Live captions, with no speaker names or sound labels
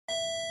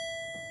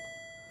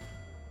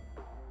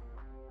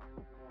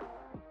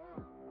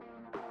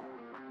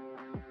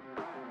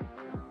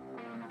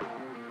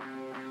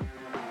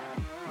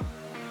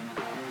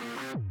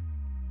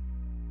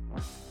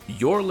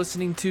You're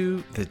listening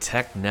to the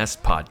Tech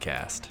Nest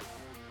Podcast.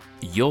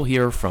 You'll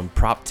hear from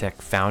prop tech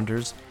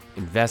founders,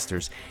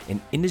 investors, and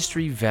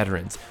industry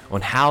veterans on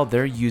how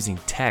they're using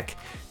tech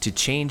to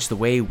change the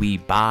way we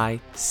buy,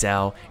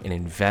 sell, and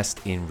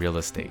invest in real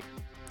estate.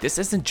 This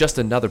isn't just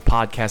another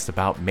podcast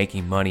about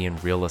making money in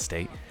real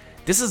estate.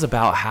 This is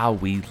about how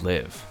we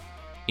live.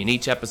 In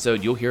each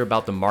episode, you'll hear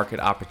about the market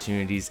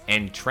opportunities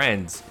and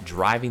trends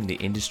driving the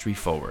industry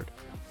forward.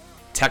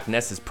 Tech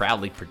Nest is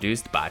proudly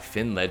produced by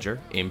FinLedger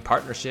in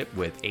partnership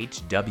with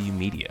HW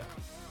Media.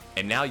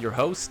 And now your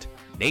host,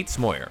 Nate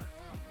Smoyer.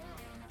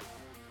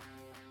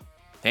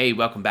 Hey,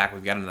 welcome back.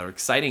 We've got another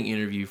exciting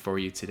interview for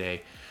you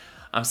today.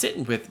 I'm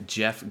sitting with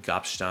Jeff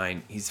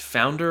Gopshtein. He's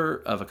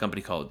founder of a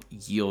company called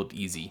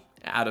Yieldeasy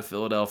out of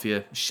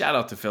Philadelphia. Shout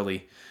out to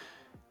Philly.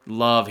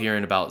 Love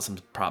hearing about some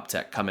prop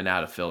tech coming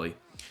out of Philly.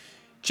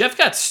 Jeff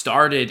got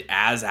started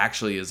as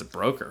a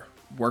broker,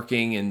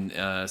 working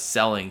and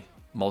selling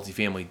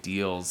multifamily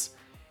deals,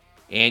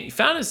 and he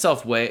found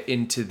himself way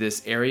into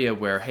this area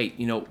where, hey,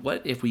 you know,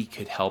 what if we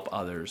could help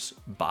others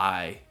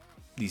buy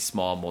these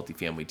small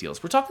multifamily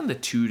deals? We're talking the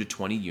 2 to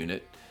 20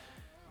 unit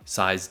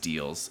size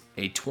deals,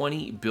 a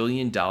 $20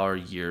 billion a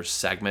year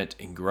segment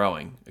and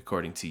growing,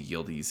 according to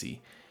Yieldeasy.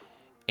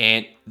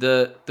 And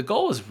the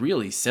goal is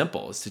really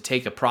simple: is to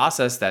take a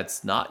process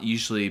that's not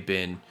usually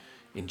been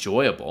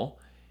enjoyable,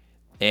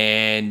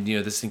 and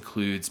this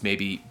includes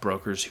maybe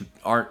brokers who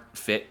aren't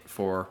fit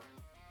for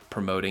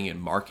promoting and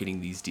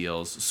marketing these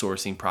deals,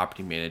 sourcing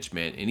property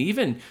management, and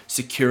even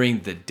securing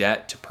the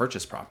debt to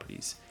purchase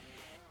properties.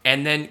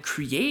 And then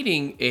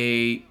creating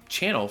a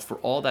channel for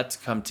all that to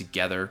come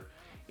together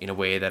in a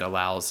way that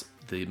allows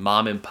the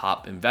mom and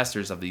pop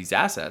investors of these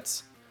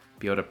assets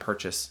be able to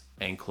purchase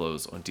and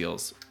close on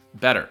deals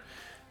better.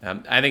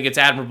 I think it's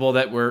admirable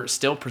that we're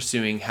still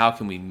pursuing how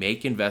can we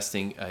make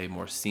investing a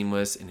more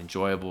seamless and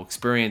enjoyable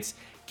experience,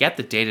 get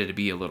the data to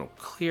be a little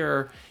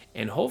clearer,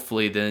 and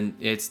hopefully then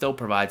it still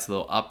provides a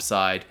little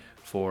upside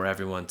for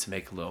everyone to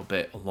make a little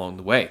bit along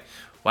the way.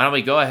 Why don't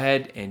we go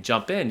ahead and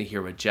jump in to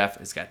hear what Jeff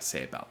has got to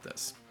say about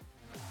this.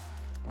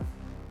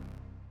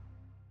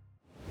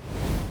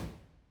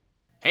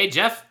 Hey,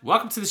 Jeff,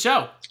 welcome to the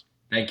show.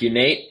 Thank you,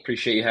 Nate.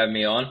 Appreciate you having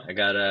me on. I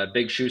got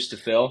big shoes to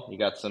fill. You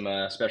got some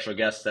special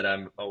guests that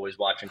I'm always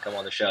watching come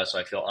on the show, so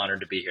I feel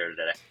honored to be here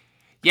today.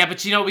 Yeah,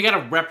 but we got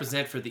to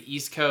represent for the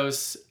East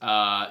Coast,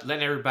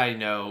 letting everybody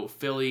know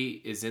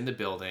Philly is in the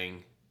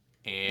building.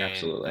 And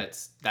absolutely,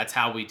 that's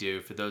how we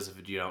do. For those of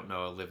you who don't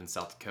know, I live in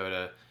South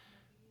Dakota,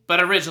 but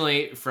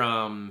originally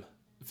from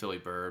Philly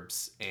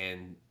burbs.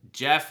 And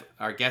Jeff,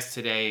 our guest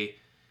today,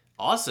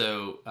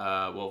 also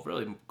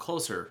really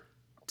closer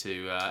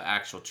to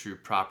actual true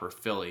proper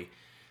Philly.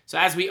 So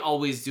as we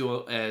always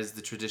do, as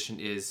the tradition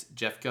is,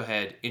 Jeff, go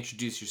ahead,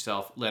 introduce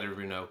yourself, let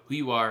everyone know who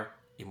you are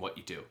and what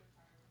you do.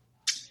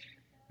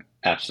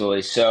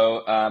 Absolutely.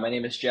 So my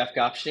name is Jeff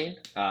Gopshtein.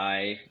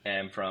 I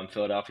am from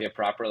Philadelphia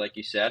proper, like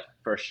you said,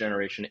 first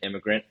generation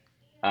immigrant.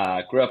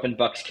 Grew up in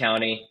Bucks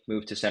County,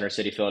 moved to Center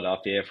City,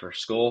 Philadelphia for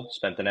school,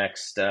 spent the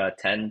next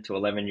 10 to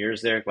 11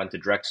 years there, went to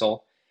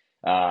Drexel,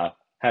 had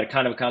a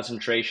kind of a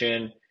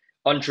concentration,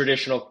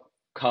 untraditional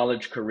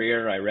college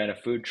career. I ran a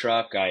food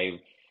truck. I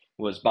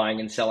was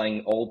buying and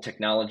selling old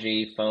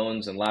technology,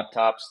 phones and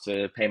laptops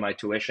to pay my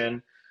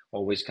tuition.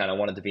 Always kind of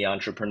wanted to be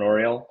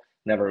entrepreneurial.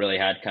 Never really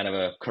had kind of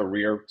a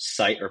career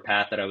site or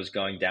path that I was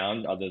going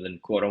down other than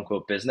quote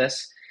unquote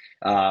business.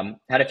 Had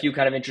a few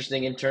kind of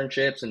interesting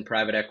internships in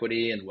private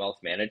equity and wealth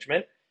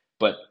management,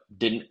 but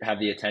didn't have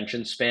the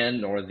attention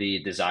span nor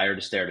the desire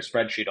to stare at a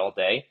spreadsheet all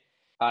day.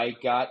 I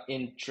got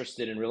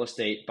interested in real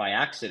estate by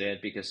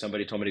accident because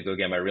somebody told me to go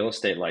get my real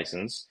estate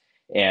license.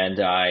 And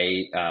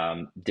I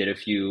did a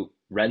few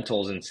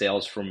rentals and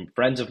sales from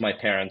friends of my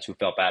parents who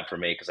felt bad for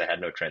me because I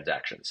had no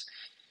transactions.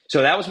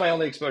 So that was my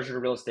only exposure to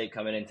real estate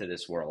coming into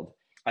this world.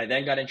 I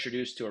then got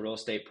introduced to a real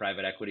estate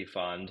private equity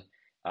fund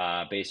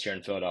based here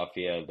in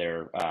Philadelphia.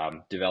 They're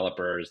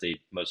developers.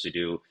 They mostly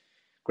do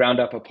ground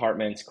up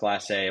apartments,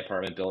 Class A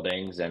apartment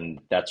buildings.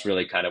 And that's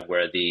really kind of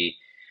where the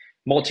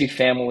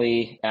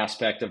multifamily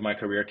aspect of my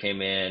career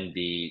came in,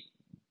 the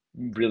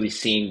really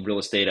seeing real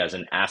estate as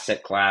an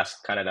asset class.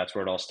 Kind of that's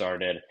where it all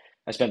started.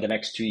 I spent the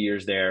next 2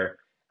 years there,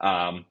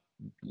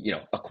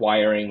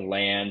 acquiring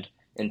land,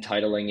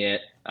 entitling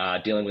it,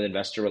 dealing with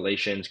investor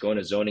relations, going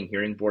to zoning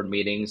hearing board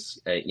meetings,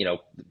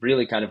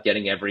 really kind of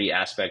getting every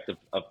aspect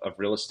of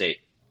real estate.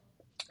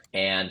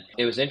 And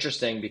it was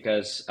interesting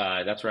because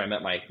that's where I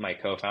met my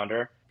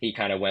co-founder. He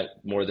kind of went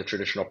more the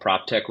traditional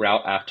prop tech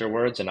route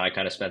afterwards. And I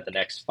kind of spent the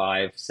next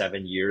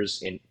 5-7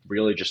 years in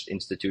really just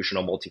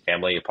institutional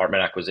multifamily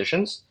apartment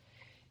acquisitions.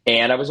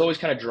 And I was always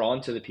kind of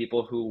drawn to the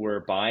people who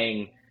were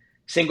buying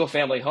single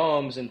family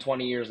homes, and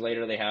 20 years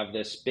later, they have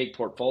this big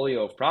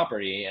portfolio of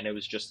property. And it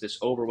was just this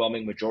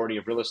overwhelming majority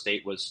of real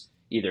estate was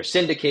either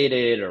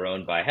syndicated or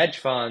owned by hedge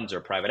funds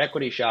or private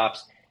equity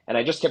shops. And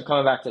I just kept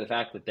coming back to the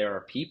fact that there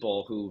are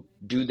people who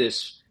do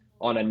this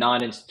on a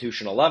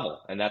non-institutional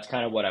level. And that's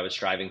kind of what I was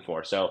striving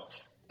for. So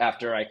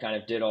after I kind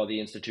of did all the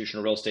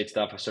institutional real estate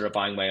stuff, I started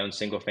buying my own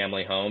single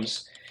family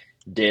homes.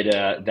 Did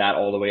that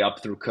all the way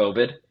up through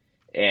COVID.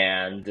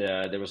 And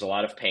there was a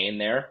lot of pain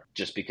there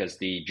just because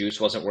the juice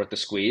wasn't worth the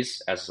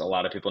squeeze, as a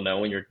lot of people know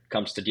when it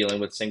comes to dealing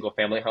with single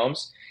family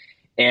homes.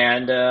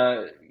 And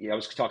I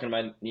was talking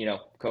to my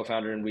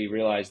co-founder, and we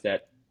realized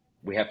that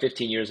we have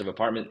 15 years of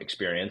apartment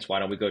experience. Why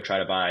don't we go try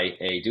to buy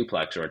a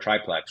duplex or a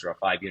triplex or a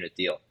 5 unit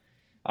deal?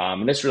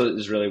 And this really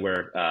is really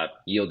where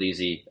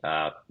Yieldeasy,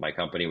 my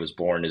company, was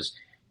born. Is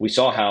we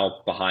saw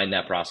how behind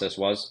that process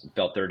was. It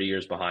felt 30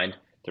 years behind.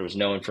 There was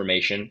no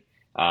information.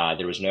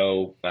 There was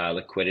no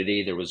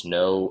liquidity. There was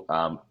no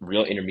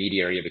real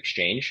intermediary of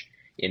exchange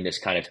in this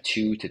kind of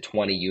 2 to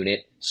 20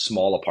 unit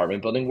small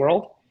apartment building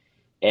world.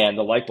 And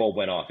the light bulb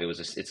went off. It's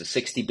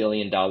a $60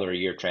 billion a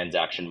year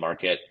transaction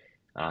market.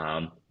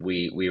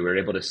 We were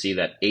able to see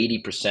that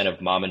 80% of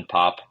mom and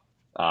pop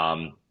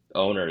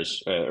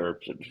owners, or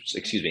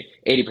excuse me,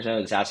 80%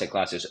 of this asset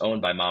class is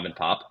owned by mom and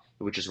pop,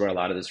 which is where a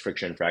lot of this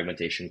friction and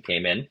fragmentation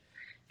came in.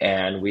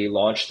 And we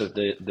launched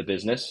the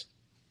business,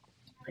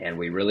 and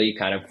we really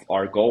kind of,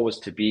 our goal was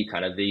to be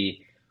kind of the,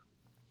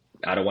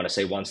 I don't want to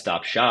say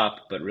one-stop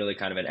shop, but really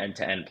kind of an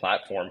end-to-end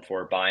platform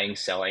for buying,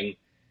 selling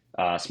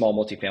small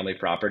multifamily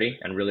property,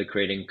 and really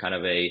creating kind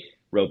of a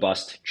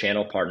robust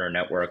channel partner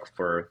network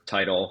for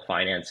title,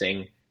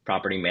 financing,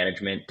 property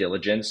management,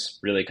 diligence,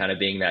 really kind of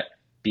being that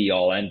be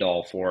all end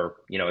all for,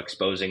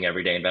 exposing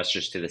everyday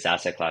investors to this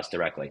asset class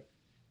directly.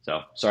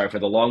 So sorry for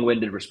the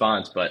long-winded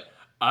response, but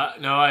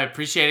No, I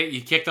appreciate it.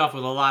 You kicked off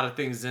with a lot of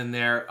things in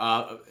there,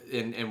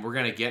 and we're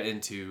going to get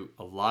into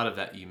a lot of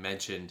that you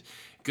mentioned.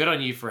 Good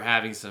on you for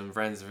having some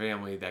friends and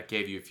family that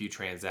gave you a few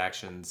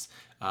transactions.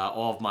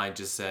 All of mine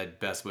just said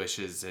best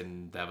wishes,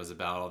 and that was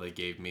about all they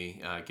gave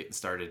me getting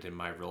started in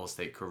my real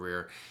estate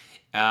career.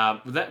 We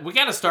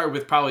got to start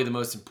with probably the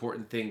most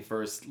important thing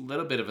first. A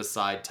little bit of a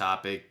side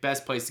topic.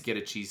 Best place to get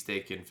a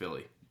cheesesteak in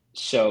Philly.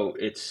 so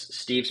it's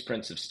Steve's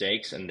Prince of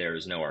Steaks, and there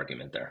is no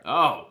argument there.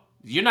 Oh,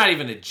 you're not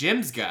even a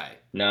Jim's guy.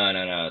 No,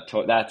 no,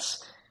 no.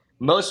 That's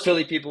most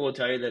Philly people will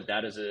tell you that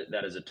that is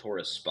a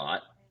tourist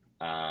spot.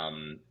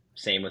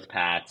 Same with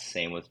Pat's,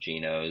 same with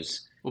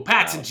Geno's. Well,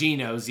 Pat's and Um,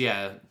 Geno's,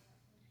 yeah.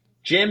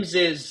 Jim's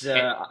is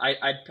Eh,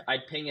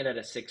 I'd ping it at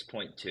a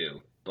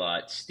 6.2,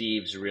 but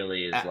Steve's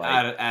really is Out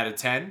like out of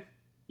 10?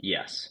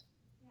 yes.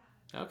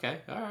 Okay,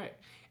 all right.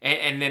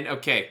 And then,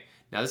 okay,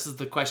 now this is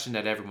the question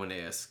that everyone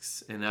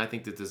asks, and I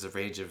think that there's a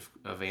range of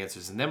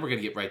answers, and then we're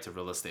going to get right to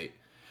real estate.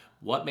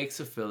 What makes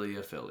a Philly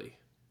a Philly?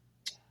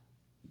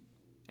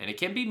 And it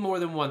can be more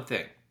than one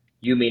thing.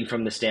 You mean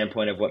from the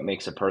standpoint of what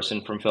makes a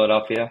person from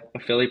Philadelphia a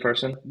Philly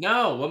person?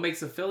 No, what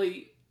makes a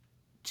Philly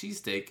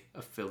cheesesteak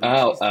a Philly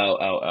Oh, cheesesteak? oh,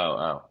 oh, oh,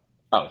 oh.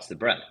 Oh, it's the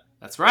bread.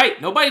 That's right.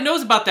 Nobody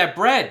knows about that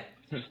bread.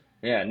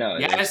 Yeah, no,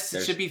 there's Yes, it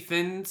should there's be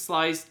thin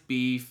sliced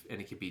beef,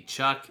 and it can be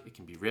chuck, it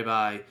can be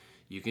ribeye.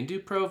 You can do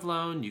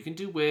provolone, you can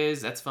do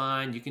whiz, that's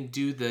fine. You can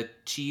do the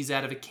cheese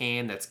out of a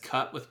can that's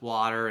cut with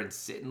water and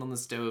sitting on the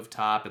stove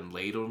top and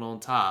ladled on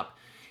top.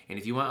 And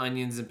if you want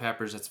onions and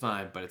peppers, that's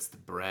fine. But it's the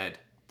bread,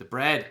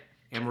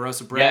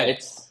 Amorosa yeah, bread.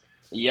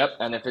 yep.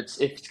 And if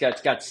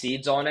it's got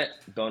seeds on it,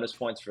 bonus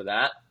points for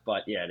that.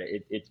 But yeah,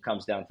 it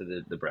comes down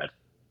to the bread.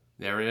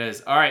 There it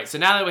is. All right, so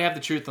now that we have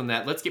the truth on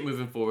that, let's get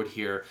moving forward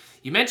here.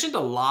 You mentioned a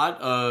lot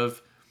of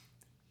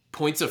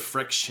points of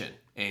friction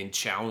and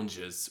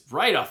challenges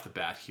right off the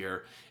bat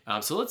here.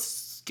 So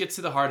let's get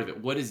to the heart of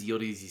it. What is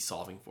Yieldeasy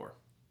solving for?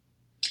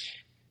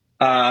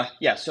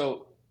 Yeah,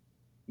 so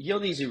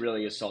Yield Easy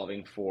really is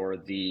solving for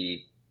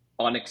the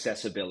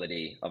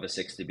unaccessibility of a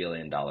 $60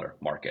 billion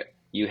market.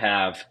 You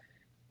have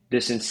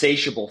this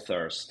insatiable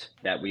thirst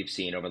that we've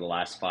seen over the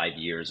last 5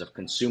 years of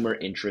consumer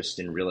interest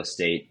in real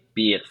estate,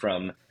 be it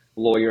from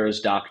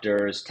lawyers,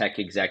 doctors, tech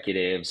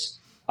executives,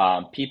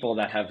 people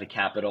that have the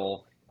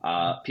capital,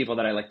 people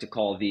that I like to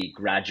call the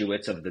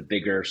graduates of the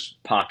bigger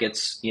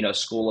pockets,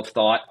 school of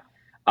thought.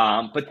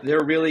 But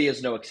there really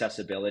is no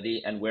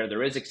accessibility, and where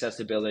there is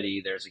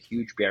accessibility, there's a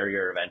huge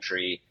barrier of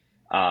entry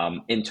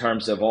in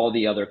terms of all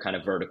the other kind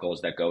of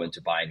verticals that go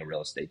into buying a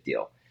real estate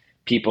deal.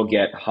 People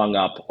get hung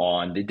up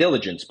on the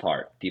diligence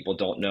part. People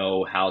don't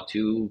know how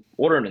to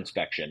order an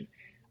inspection.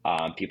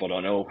 People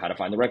don't know how to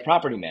find the right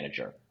property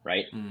manager,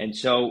 right? Mm. And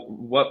so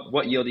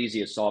what Yield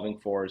Easy is solving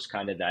for is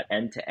kind of that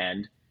end to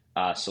end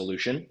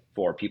solution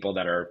for people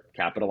that are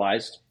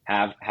capitalized,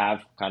 have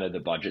kind of the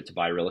budget to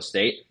buy real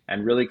estate,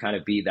 and really kind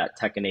of be that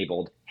tech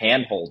enabled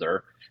hand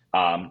holder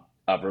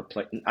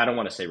I don't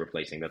want to say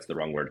replacing, that's the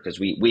wrong word, because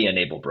we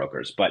enable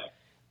brokers, but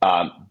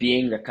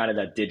being the kind of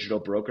that digital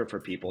broker for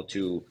people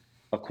to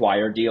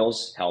acquire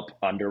deals, help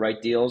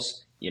underwrite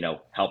deals,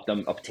 help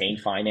them obtain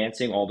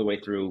financing all the way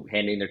through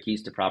handing their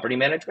keys to property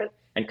management,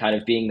 and kind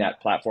of being that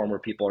platform where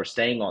people are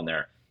staying on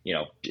there.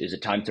 Is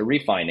it time to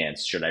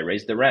refinance? Should I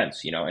raise the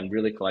rents? And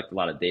really collect a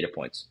lot of data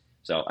points.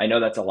 So I know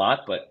that's a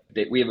lot, but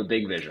we have a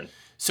big vision.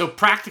 So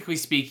practically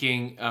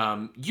speaking,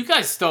 you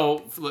guys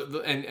still,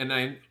 and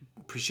I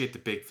appreciate the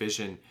big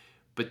vision,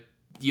 but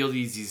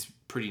Yieldeasy's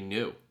pretty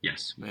new.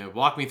 Yes. Man,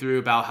 walk me through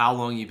about how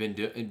long you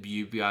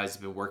guys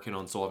have been working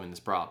on solving this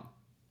problem.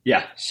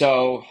 Yeah.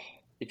 So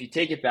if you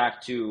take it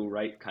back to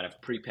right kind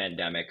of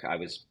pre-pandemic, I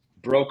was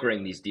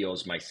brokering these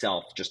deals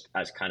myself just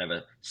as kind of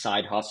a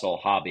side hustle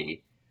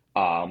hobby.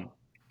 Um,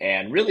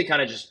 and really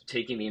kind of just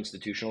taking the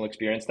institutional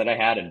experience that I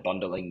had and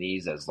bundling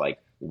these as like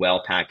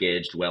well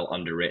packaged, well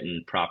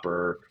underwritten,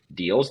 proper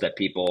deals that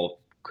people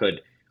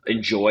could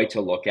enjoy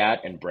to look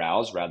at and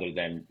browse rather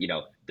than,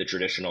 the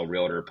traditional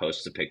realtor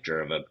posts a picture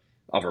of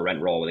a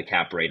rent roll with a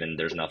cap rate and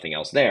there's nothing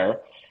else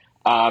there.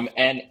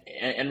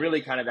 And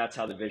really kind of that's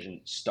how the vision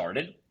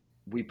started.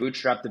 We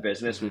bootstrapped the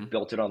business. Mm-hmm. We've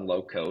built it on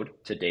low code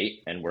to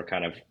date, and we're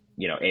kind of,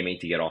 aiming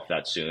to get off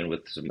that soon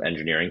with some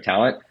engineering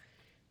talent.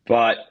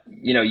 But,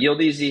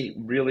 Yieldeasy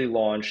really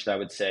launched, I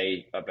would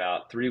say,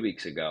 about 3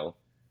 weeks ago,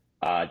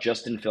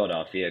 just in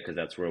Philadelphia, because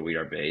that's where we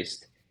are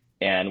based.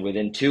 And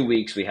within 2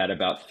 weeks, we had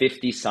about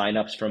 50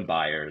 signups from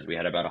buyers. We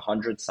had about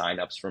 100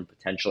 signups from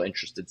potential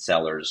interested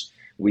sellers.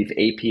 We've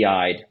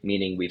API'd,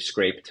 meaning we've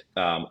scraped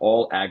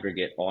all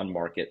aggregate on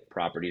market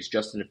properties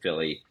just in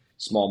Philly,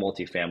 small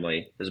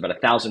multifamily. There's about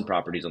 1,000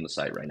 properties on the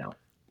site right now.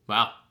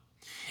 Wow.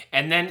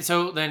 And then,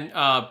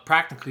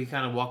 practically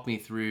kind of walk me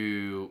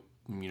through,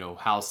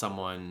 how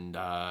someone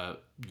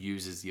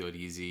uses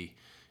Yieldeasy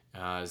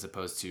as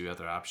opposed to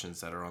other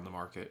options that are on the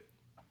market.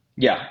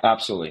 Yeah,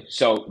 absolutely.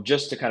 So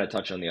just to kind of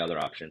touch on the other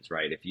options,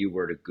 right? If you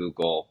were to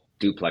Google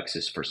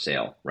duplexes for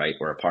sale, right,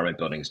 or apartment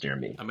buildings near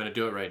me. I'm going to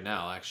do it right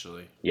now,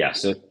 actually. Yeah.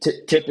 So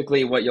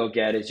typically what you'll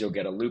get is you'll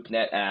get a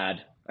LoopNet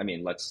ad. I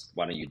mean, why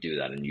don't you do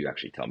that and you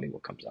actually tell me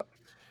what comes up?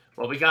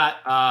 Well, we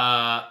got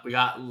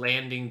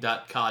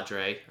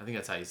landing.cadre. I think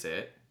that's how you say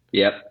it.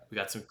 Yep. We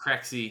got some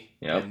Crexy,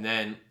 Yep. and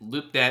then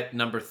LoopNet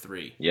number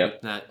 3.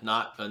 Yep. LoopNet,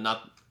 not,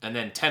 and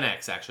then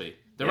 10x actually.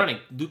 They're Yep.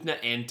 running LoopNet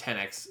and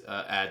 10x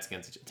ads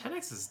against each other.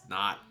 10x is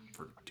not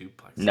for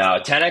duplexes. No,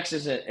 10x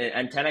isn't,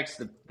 and 10x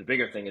the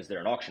bigger thing is they're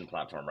an auction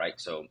platform, right?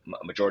 So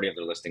a majority of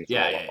their listings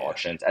are all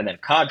auctions, and then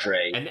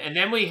Cadre. And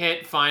then we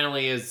hit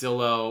finally a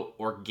Zillow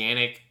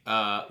organic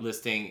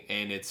listing,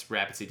 and it's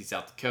Rapid City,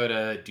 South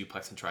Dakota,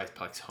 duplex and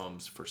triplex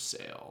homes for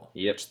sale.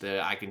 Yep. Which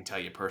I can tell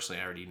you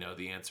personally, I already know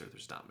the answer.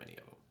 There's not many of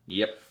them.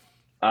 Yep.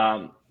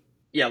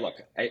 Yeah, look,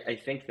 I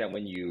think that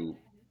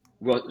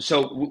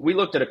so we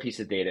looked at a piece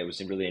of data. It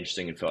was really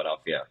interesting in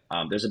Philadelphia.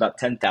 There's about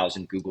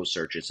 10,000 Google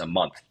searches a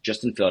month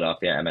just in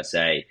Philadelphia,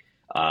 MSA,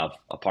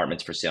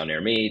 apartments for sale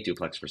near me,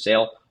 duplex for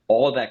sale,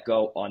 all of that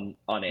go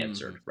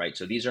unanswered, right?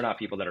 So these are not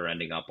people that are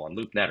ending up on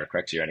LoopNet or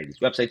Crexy or any of these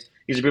websites.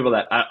 These are people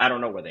that I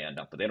don't know where they end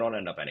up, but they don't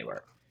end up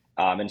anywhere.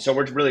 And so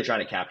we're really trying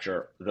to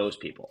capture those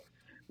people.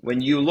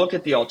 When you look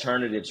at the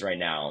alternatives right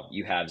now,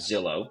 you have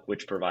Zillow,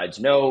 which provides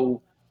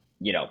no,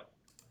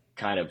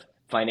 kind of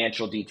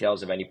financial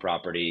details of any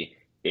property.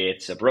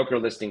 It's a broker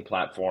listing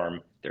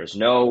platform. There's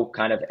no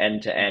kind of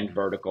end-to-end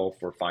vertical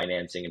for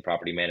financing and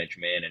property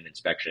management and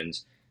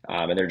inspections.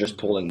 And they're just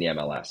pulling the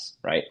MLS,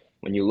 right?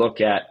 When you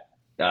look at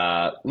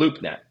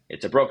LoopNet,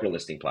 it's a broker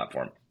listing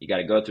platform. You got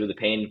to go through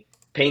the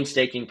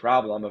painstaking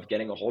problem of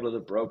getting a hold of the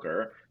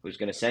broker who's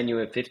going to send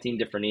you 15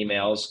 different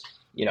emails,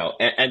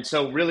 and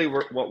so really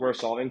what we're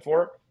solving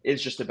for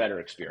is just a better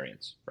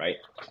experience, right?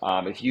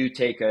 If you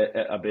take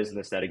a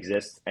business that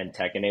exists and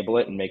tech enable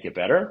it and make it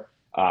better,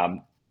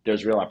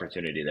 there's real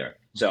opportunity there.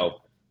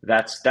 So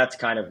that's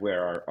kind of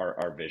where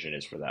our vision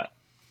is for that.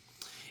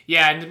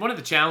 Yeah, and one of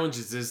the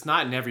challenges is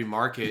not in every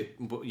market.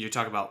 You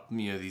talk about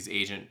these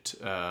agent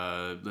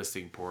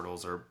listing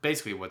portals, or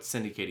basically what's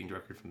syndicating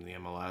directly from the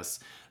MLS.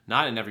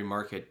 Not in every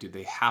market do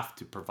they have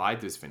to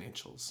provide those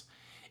financials.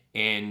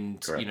 And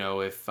Correct.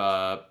 If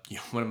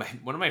one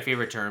of my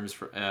favorite terms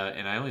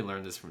and I only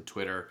learned this from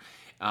Twitter,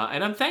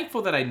 and I'm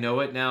thankful that I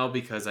know it now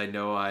because I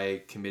know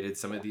I committed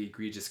some of the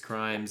egregious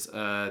crimes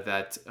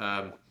that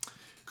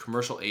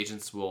commercial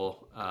agents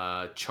will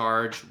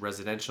charge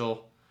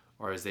residential,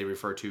 or as they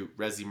refer to,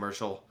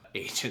 resi-mercial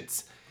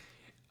agents.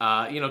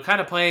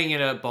 Kind of playing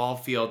in a ball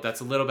field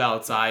that's a little bit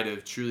outside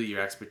of truly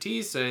your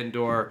expertise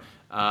or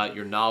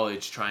your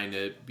knowledge, trying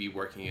to be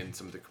working in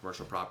some of the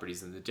commercial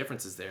properties and the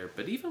differences there.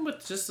 But even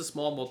with just a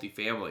small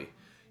multifamily,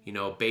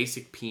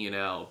 basic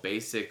P&L,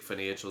 basic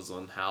financials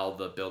on how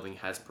the building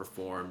has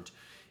performed,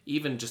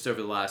 even just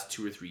over the last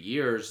 2 or 3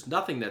 years,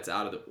 nothing that's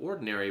out of the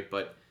ordinary.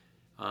 But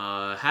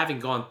having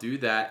gone through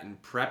that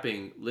and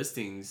prepping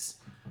listings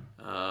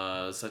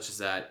such as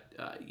that,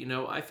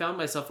 I found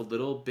myself a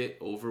little bit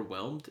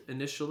overwhelmed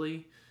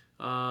initially,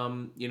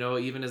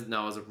 even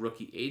as a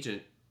rookie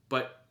agent,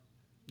 but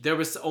there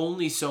was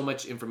only so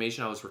much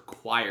information I was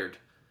required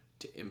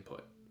to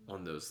input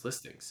on those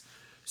listings.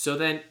 So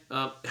then,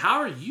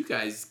 how are you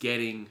guys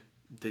getting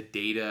the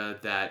data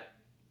that,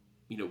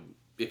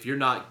 if you're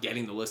not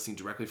getting the listing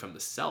directly from the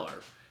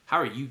seller, how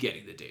are you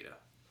getting the data?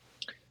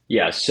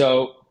 Yeah,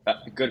 so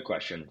good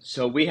question.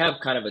 So we have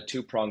kind of a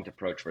two-pronged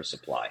approach for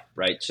supply,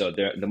 right? So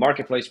the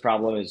marketplace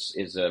problem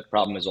is a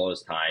problem as old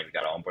as time. You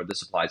got to onboard the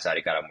supply side,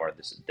 you got to onboard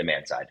the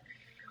demand side.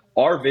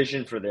 Our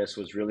vision for this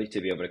was really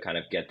to be able to kind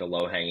of get the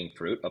low-hanging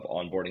fruit of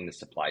onboarding the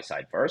supply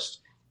side first.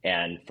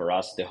 And for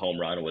us, the home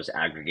run was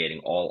aggregating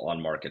all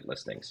on-market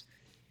listings.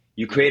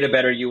 You create a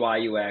better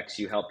UI, UX,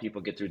 you help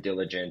people get through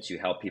diligence, you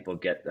help people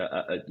get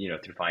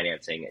through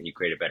financing, and you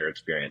create a better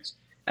experience.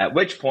 At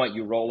which point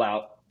you roll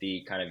out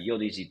the kind of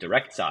Yieldeasy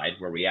direct side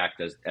where we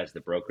act as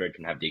the brokerage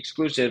and have the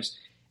exclusives.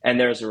 And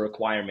there's a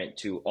requirement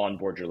to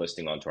onboard your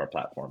listing onto our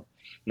platform.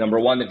 Number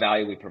one, the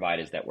value we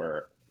provide is that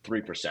we're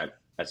 3%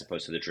 as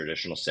opposed to the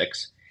traditional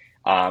 6.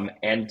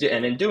 And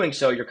in doing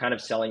so, you're kind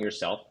of selling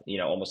yourself,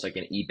 almost like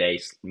an eBay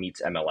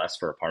meets MLS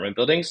for apartment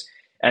buildings.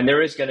 And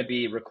there is going to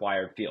be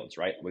required fields,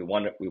 right? We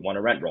want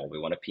a rent roll, we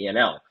want a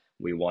P&L,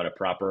 we want a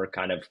proper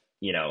kind of,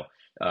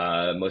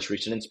 most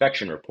recent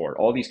inspection report,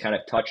 all these kind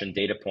of touch and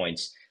data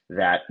points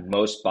that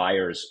most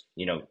buyers,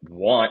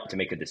 want to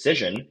make a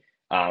decision.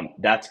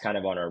 That's kind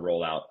of on our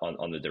rollout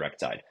on the direct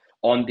side.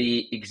 On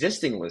the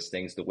existing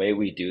listings, the way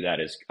we do that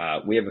is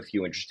we have a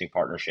few interesting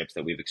partnerships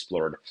that we've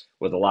explored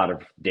with a lot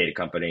of data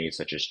companies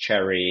such as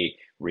Cherry,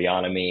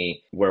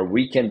 Reonomy, where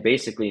we can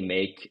basically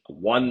make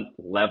one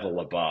level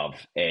above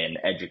an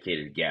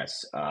educated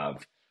guess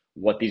of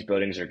what these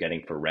buildings are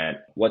getting for rent,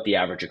 what the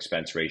average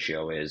expense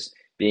ratio is,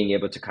 being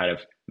able to kind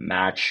of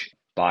match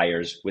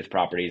buyers with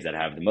properties that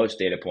have the most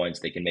data points.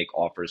 They can make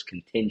offers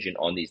contingent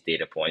on these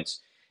data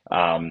points.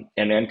 And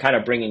then kind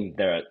of bringing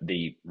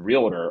the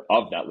realtor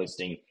of that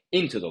listing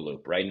into the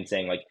loop, right? And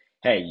saying like,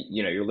 hey,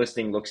 your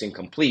listing looks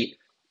incomplete.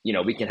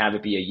 We can have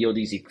it be a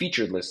Yieldeasy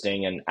featured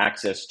listing and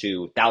access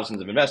to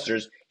thousands of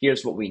investors.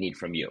 Here's what we need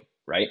from you,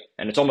 right?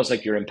 And it's almost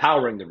like you're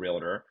empowering the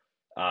realtor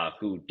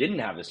who didn't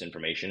have this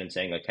information and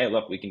saying like, hey,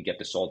 look, we can get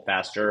this sold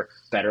faster,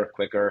 better,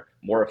 quicker,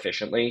 more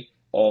efficiently,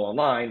 all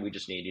online. We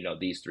just need,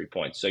 these 3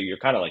 points. So you're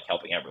kind of like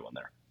helping everyone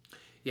there.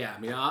 Yeah,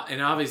 I mean,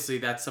 and obviously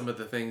that's some of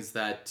the things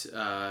that,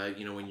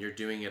 when you're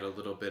doing it a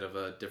little bit of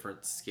a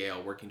different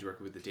scale, working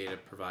directly with the data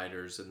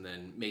providers and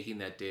then making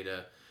that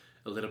data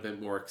a little bit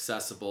more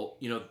accessible.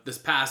 This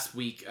past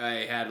week,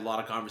 I had a lot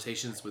of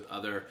conversations with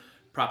other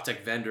prop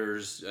tech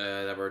vendors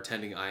that were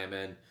attending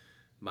IMN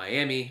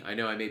Miami. I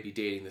know I may be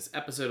dating this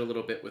episode a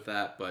little bit with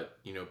that, but,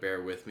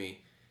 bear with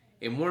me.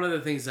 And one of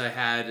the things I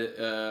had,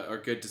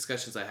 or good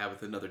discussions I had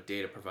with another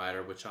data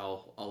provider, which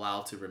I'll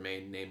allow to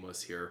remain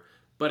nameless here,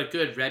 but a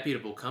good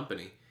reputable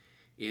company,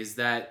 is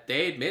that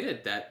they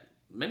admitted that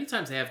many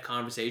times they have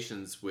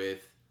conversations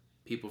with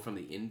people from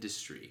the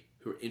industry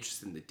who are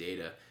interested in the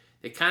data.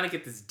 They kind of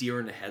get this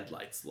deer in the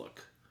headlights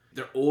look.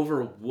 They're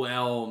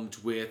overwhelmed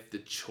with the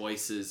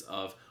choices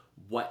of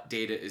what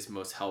data is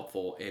most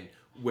helpful and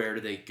where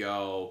do they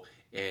go.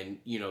 And,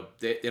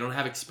 they don't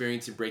have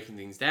experience in breaking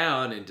things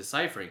down and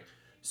deciphering.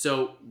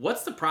 So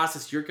what's the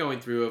process you're going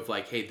through of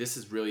like, hey, this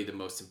is really the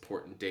most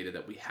important data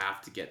that we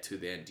have to get to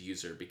the end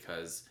user,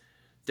 because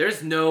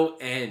there's no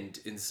end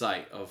in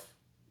sight of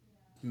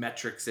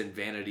metrics and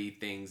vanity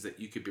things that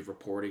you could be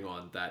reporting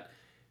on that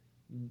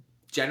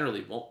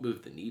generally won't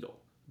move the needle.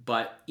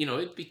 But,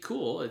 it'd be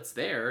cool. It's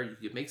there. You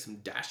could make some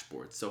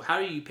dashboards. So how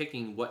are you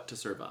picking what to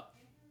serve up?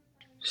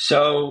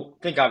 So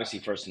I think obviously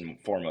first and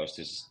foremost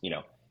is,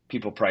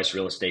 people price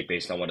real estate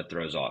based on what it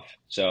throws off.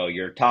 So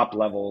your top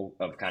level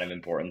of kind of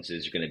importance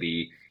is going to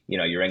be,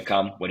 your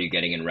income, what are you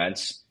getting in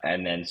rents?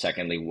 And then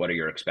secondly, what are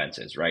your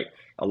expenses, right?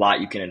 A lot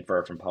you can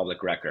infer from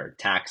public record,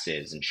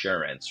 taxes,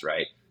 insurance,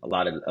 right? A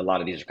lot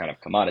of these are kind of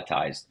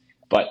commoditized.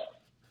 But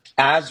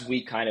as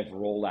we kind of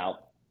roll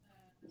out,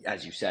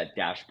 as you said,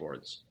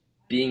 dashboards,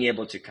 being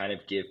able to kind of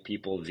give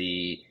people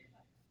the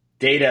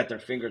data at their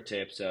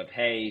fingertips of,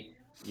 hey,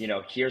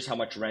 here's how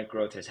much rent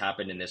growth has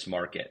happened in this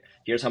market.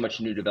 Here's how much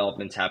new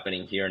development's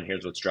happening here, and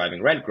here's what's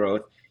driving rent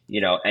growth,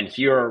 and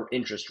here are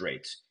interest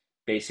rates.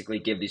 Basically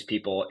give these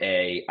people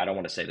I don't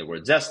want to say the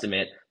word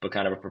estimate, but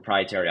kind of a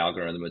proprietary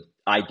algorithm with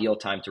ideal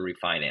time to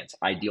refinance,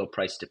 ideal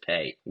price to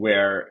pay,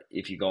 where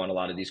if you go on a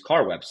lot of these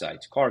car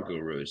websites, car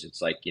gurus,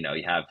 it's like, you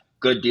have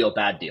good deal,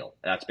 bad deal.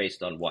 That's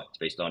based on what? It's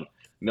based on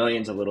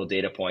millions of little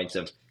data points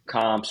of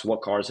comps,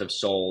 what cars have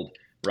sold,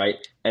 right?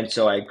 And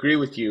so I agree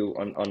with you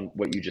on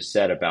what you just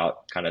said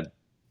about kind of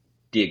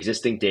the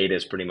existing data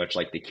is pretty much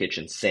like the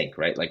kitchen sink,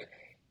 right? Like,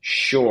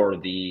 sure,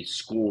 the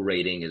school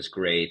rating is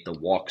great, the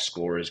walk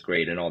score is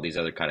great, and all these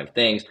other kind of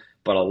things.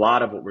 But a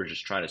lot of what we're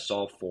just trying to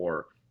solve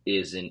for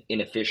is an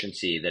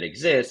inefficiency that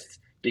exists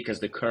because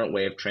the current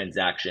way of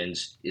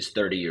transactions is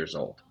 30 years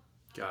old.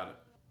 Got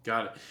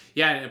it.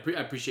 Yeah,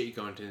 I appreciate you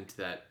going into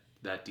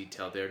that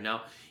detail there.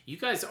 Now, you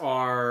guys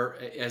are,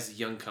 as a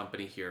young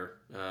company here,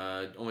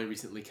 only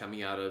recently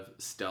coming out of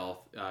stealth.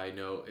 I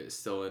know it's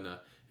still in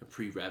a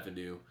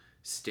pre-revenue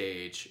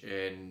stage,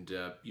 and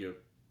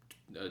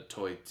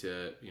toy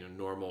to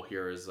normal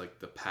here is like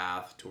the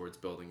path towards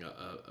building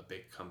a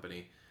big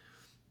company.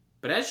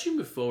 But as you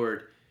move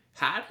forward,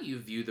 how do you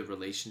view the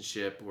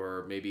relationship,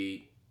 or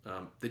maybe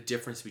the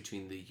difference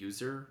between the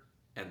user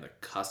and the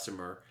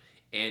customer?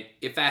 And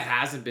if that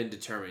hasn't been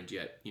determined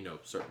yet,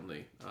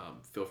 certainly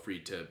feel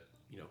free to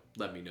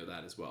let me know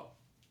that as well.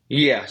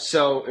 Yeah.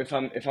 So if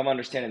I'm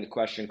understanding the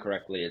question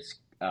correctly, it's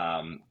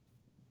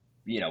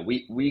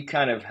we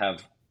kind of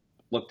have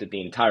looked at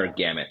the entire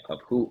gamut of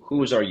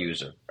who's our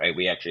user, right?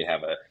 We actually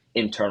have an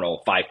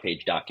internal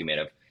 5-page document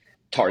of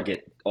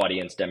target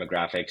audience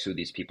demographics, who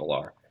these people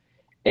are.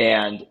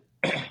 And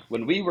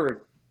when we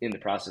were in the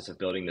process of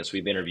building this,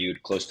 we've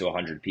interviewed close to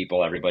 100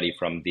 people, everybody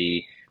from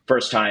the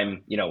first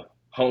time,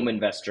 home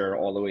investor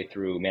all the way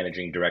through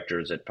managing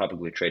directors at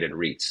publicly traded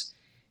REITs.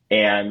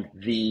 And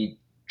the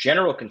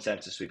general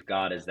consensus we've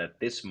got is that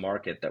this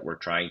market that we're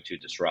trying to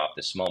disrupt,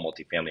 the small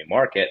multifamily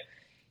market,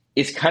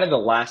 is kind of the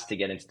last to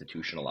get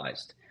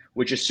institutionalized,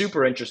 which is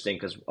super interesting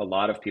because a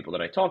lot of people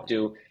that I talk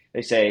to,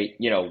 they say,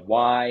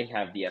 why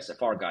have the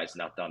SFR guys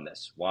not done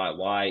this?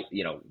 Why,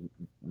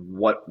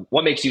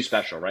 what makes you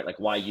special, right? Like,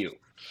 why you?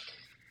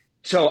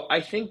 So I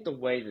think the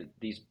way that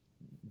these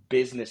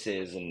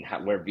businesses and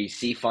where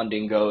VC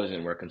funding goes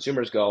and where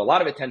consumers go, a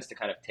lot of it tends to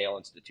kind of tail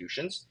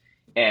institutions.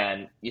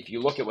 And if you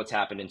look at what's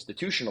happened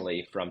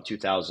institutionally from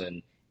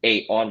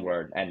 2008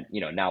 onward, and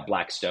now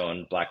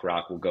Blackstone,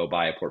 BlackRock will go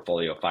buy a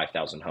portfolio of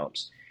 5,000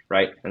 homes,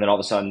 right? And then all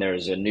of a sudden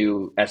there's a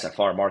new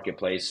SFR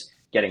marketplace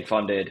getting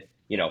funded,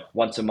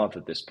 once a month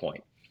at this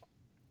point.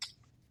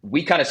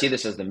 We kind of see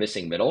this as the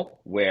missing middle,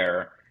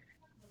 where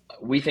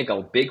we think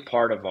a big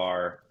part of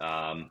our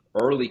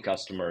early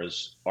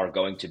customers are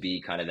going to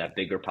be kind of that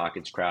bigger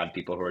pockets crowd,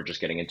 people who are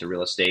just getting into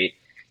real estate,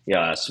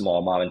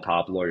 small mom and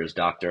pop, lawyers,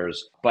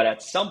 doctors. But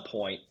at some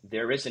point,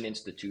 there is an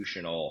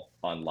institutional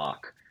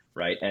unlock,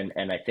 right?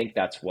 And I think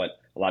that's what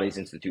a lot of these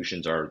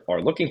institutions are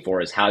looking for,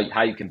 is how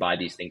you can buy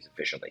these things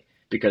efficiently.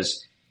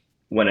 Because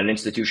when an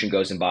institution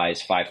goes and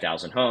buys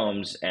 5,000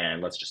 homes,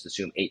 and let's just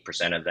assume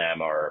 8% of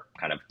them are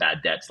kind of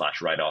bad debt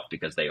 / write-off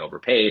because they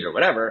overpaid or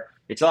whatever,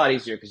 it's a lot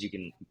easier because you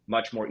can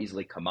much more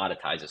easily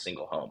commoditize a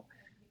single home.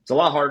 It's a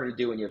lot harder to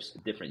do when you have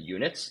different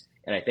units.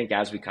 And I think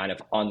as we kind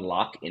of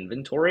unlock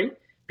inventory,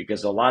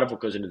 because a lot of what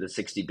goes into the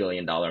 $60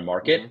 billion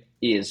market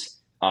is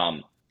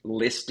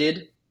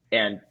listed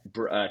and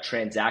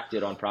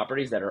transacted on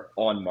properties that are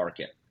on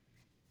market.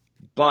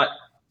 But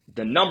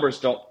the numbers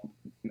don't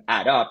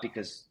add up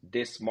because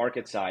this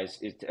market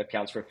size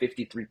accounts for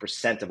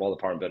 53% of all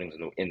apartment buildings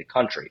in the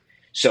country.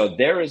 So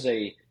there is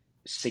a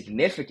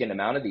significant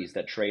amount of these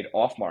that trade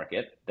off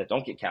market that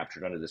don't get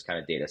captured under this kind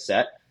of data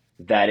set,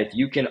 that if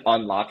you can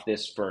unlock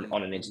this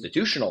on an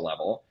institutional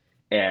level,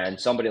 and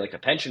somebody like a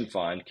pension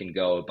fund can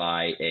go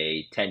buy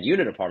a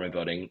 10-unit apartment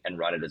building and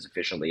run it as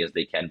efficiently as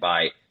they can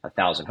buy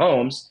 1,000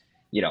 homes,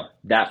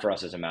 that for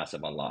us is a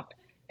massive unlock.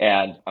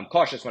 And I'm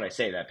cautious when I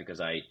say that because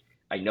I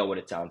know what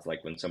it sounds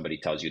like when somebody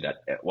tells you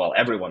that, well,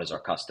 everyone is our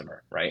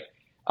customer, right?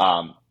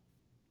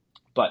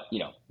 But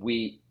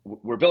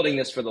we're building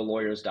this for the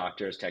lawyers,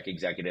 doctors, tech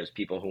executives,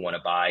 people who want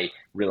to buy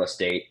real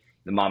estate,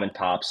 the mom and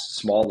pops,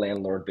 small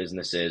landlord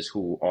businesses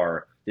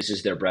this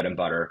is their bread and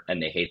butter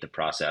and they hate the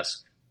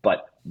process.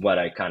 But what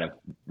I kind of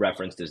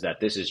referenced is that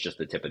this is just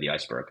the tip of the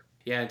iceberg.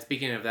 Yeah, and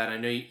speaking of that, I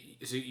know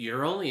so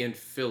you're only in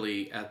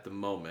Philly at the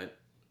moment,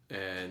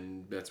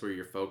 and that's where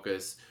you're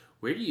focused.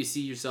 Where do you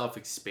see yourself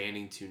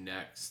expanding to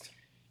next?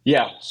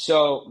 Yeah,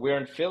 so we're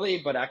in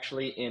Philly, but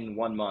actually in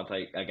 1 month,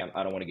 I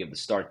don't want to give the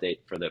start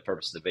date for the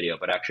purpose of the video,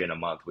 but actually in a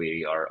month,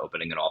 we are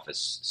opening an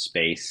office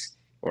space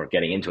or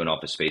getting into an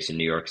office space in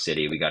New York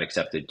City. We got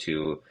accepted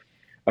to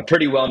a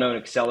pretty well-known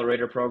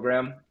accelerator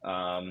program.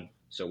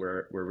 So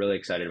we're really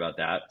excited about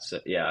that.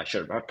 So yeah,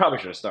 I probably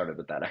should have started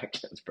with that.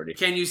 Actually, it's pretty.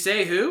 Can you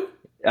say who?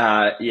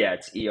 Yeah,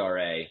 it's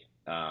ERA,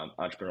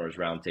 Entrepreneurs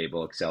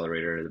Roundtable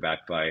Accelerator. They're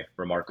backed by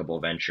Remarkable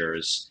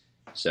Ventures.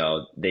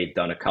 So they've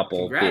done a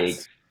couple Congrats.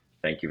 big.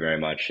 Thank you very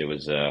much. It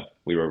was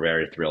we were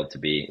very thrilled to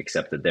be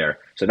accepted there.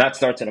 So that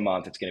starts in a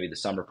month. It's going to be the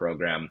summer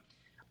program.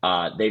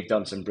 They've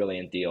done some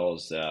brilliant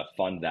deals.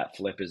 Fund That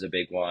Flip is a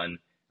big one.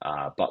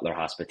 Butler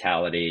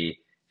Hospitality,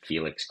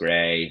 Felix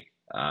Gray,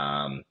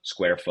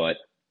 Square Foot.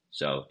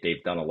 So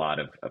they've done a lot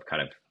of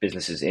kind of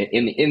businesses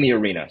in the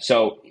arena.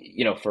 So,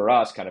 for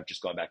us, kind of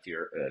just going back to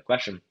your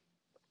question,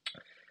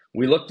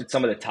 we looked at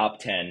some of the top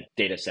 10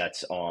 data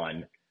sets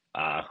on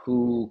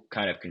who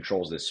kind of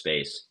controls this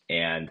space.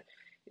 And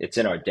it's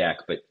in our deck,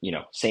 but,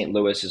 St.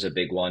 Louis is a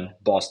big one.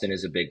 Boston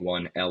is a big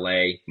one.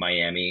 LA,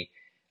 Miami,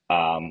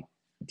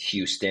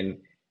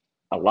 Houston.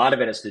 A lot of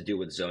it has to do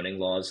with zoning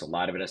laws. A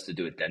lot of it has to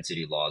do with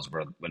density laws,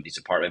 where when these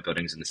apartment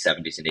buildings in the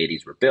 70s and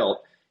 80s were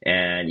built.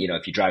 And,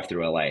 if you drive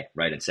through LA,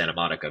 right, in Santa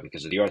Monica,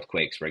 because of the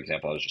earthquakes, for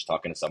example, I was just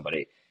talking to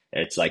somebody,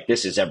 it's like,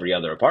 this is every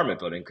other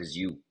apartment building because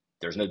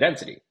there's no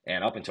density.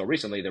 And up until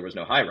recently, there was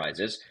no high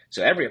rises.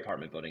 So every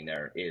apartment building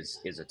there is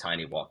a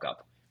tiny walk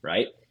up,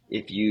 right?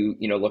 If you,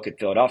 look at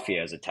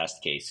Philadelphia as a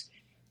test case,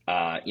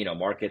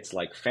 markets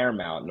like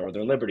Fairmount,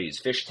 Northern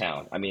Liberties,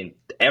 Fishtown. I mean,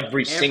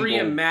 every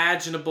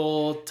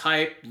imaginable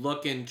type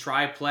looking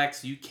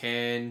triplex you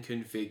can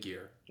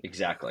configure.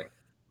 Exactly.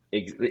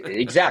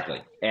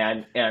 Exactly.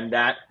 And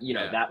that,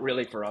 that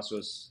really for us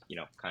was,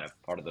 kind of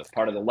part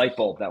of the light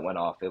bulb that went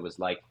off. It was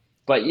like,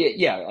 but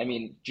yeah, I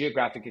mean,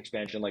 geographic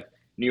expansion, like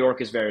New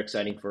York is very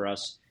exciting for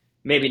us.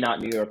 Maybe not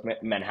New York,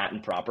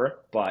 Manhattan proper,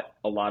 but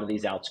a lot of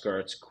these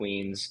outskirts,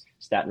 Queens,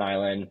 Staten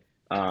Island,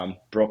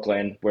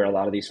 Brooklyn, where a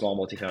lot of these small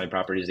multifamily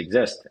properties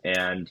exist.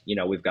 And,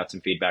 we've got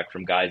some feedback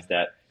from guys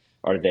that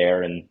are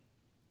there and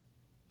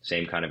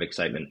same kind of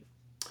excitement.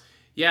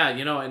 Yeah,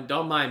 and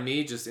don't mind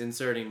me just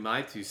inserting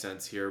my 2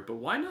 cents here, but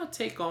why not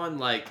take on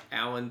like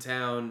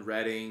Allentown,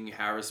 Reading,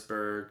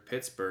 Harrisburg,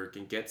 Pittsburgh,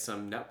 and get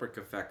some network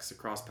effects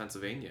across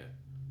Pennsylvania?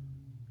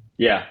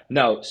 Yeah,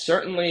 no,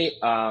 certainly.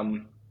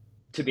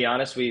 To be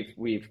honest,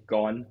 we've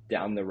gone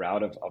down the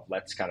route of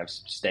let's kind of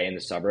stay in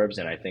the suburbs,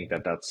 and I think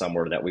that that's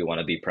somewhere that we want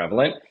to be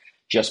prevalent,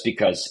 just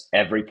because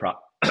every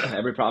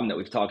problem that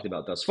we've talked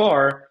about thus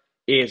far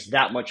is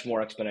that much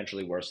more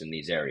exponentially worse in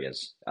these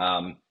areas.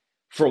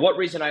 For what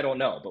reason, I don't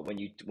know, but when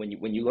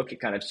you look at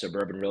kind of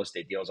suburban real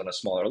estate deals on a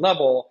smaller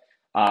level,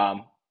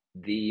 um,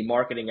 the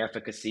marketing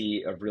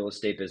efficacy of real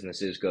estate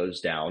businesses goes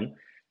down.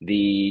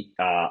 The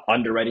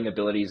underwriting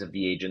abilities of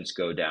the agents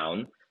go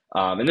down,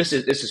 and this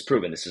is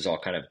proven. This is all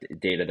kind of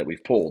data that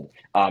we've pulled.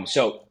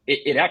 So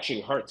it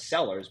actually hurts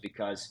sellers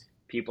because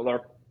people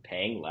are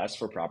paying less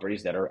for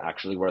properties that are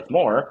actually worth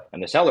more,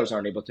 and the sellers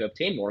aren't able to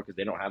obtain more because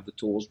they don't have the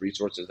tools,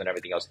 resources, and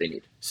everything else they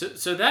need.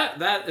 So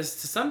that is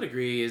to some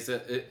degree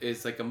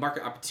is like a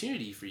market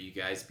opportunity for you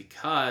guys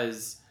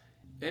because,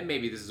 and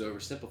maybe this is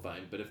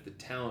oversimplifying, but if the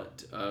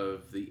talent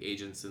of the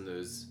agents in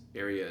those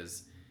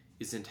areas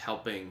isn't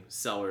helping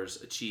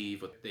sellers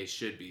achieve what they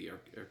should be or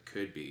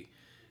could be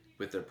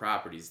with their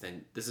properties,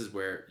 then this is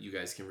where you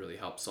guys can really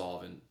help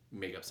solve and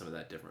make up some of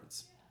that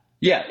difference.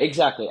 Yeah,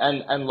 exactly.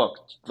 And look,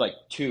 like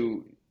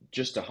to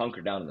just to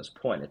hunker down on this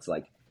point, it's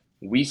like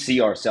we see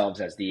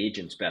ourselves as the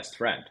agent's best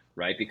friend,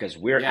 right? Because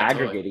we're Yeah,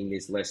 totally. aggregating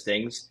these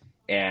listings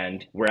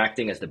and we're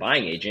acting as the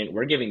buying agent.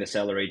 We're giving the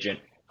seller agent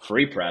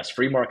free press,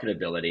 free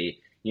marketability.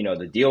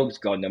 The deals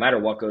go no matter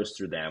what goes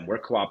through them. We're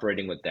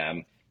cooperating with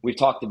them. We've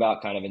talked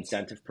about kind of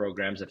incentive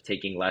programs of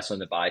taking less on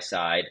the buy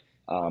side,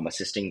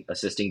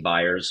 assisting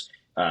buyers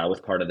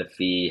with part of the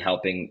fee,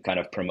 helping kind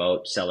of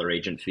promote seller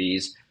agent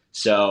fees.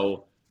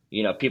 So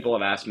people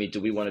have asked me, do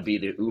we want to be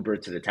the Uber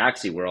to the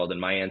taxi world? And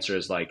my answer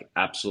is like,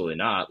 absolutely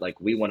not. Like,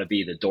 we want to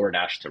be the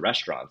DoorDash to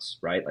restaurants,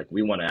 right? Like,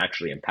 we want to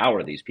actually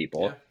empower these Yeah.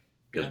 people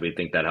because Yeah. we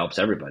think that helps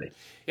everybody.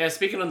 Yeah,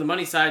 speaking on the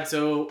money side,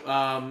 so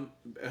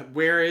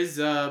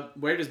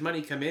where does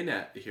money come in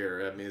at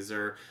here? I mean, is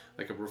there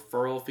like a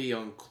referral fee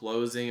on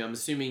closing? I'm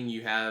assuming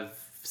you have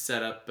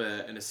set up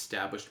an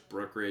established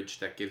brokerage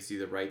that gives you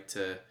the right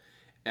to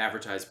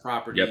advertise Yep.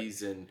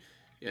 properties, and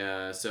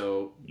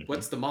so Mhm.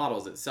 what's the model?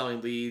 Is it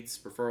selling leads,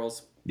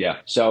 referrals?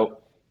 Yeah.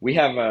 So we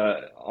have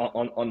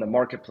on the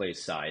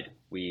marketplace side,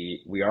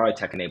 we are a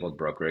tech enabled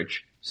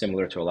brokerage,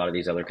 similar to a lot of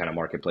these other kind of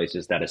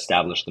marketplaces that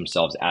establish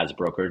themselves as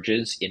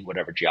brokerages in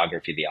whatever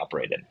geography they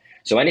operate in.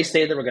 So any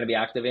state that we're going to be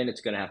active in,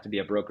 it's going to have to be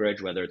a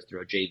brokerage, whether it's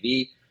through a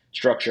JV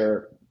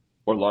structure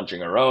or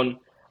launching our own.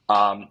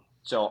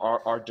 So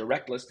our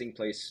direct listing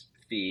place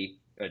fee,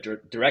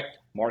 direct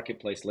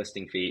marketplace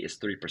listing fee is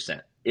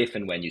 3% if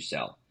and when you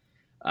sell.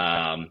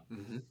 Um,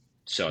 Mm-hmm.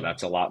 so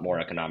that's a lot more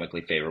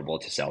economically favorable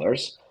to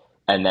sellers.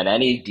 And then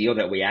any deal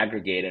that we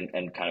aggregate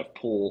and kind of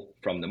pull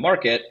from the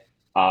market,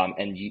 and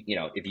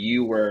if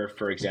you were,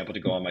 for example, to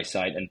go on my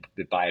site and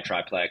buy a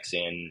triplex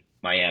in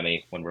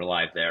Miami when we're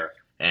live there,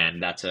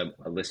 and that's a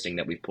listing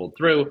that we've pulled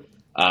through,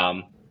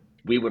 um,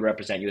 we would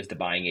represent you as the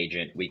buying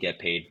agent. We get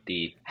paid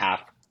the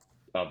half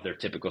of their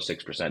typical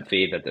 6%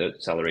 fee that the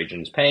seller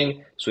agent is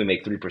paying, so we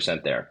make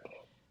 3% there.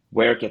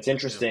 Where it gets Yeah.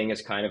 interesting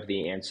is kind of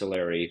the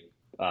ancillary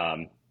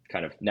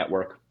kind of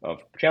network of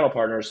channel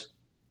partners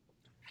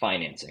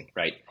financing,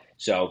 right?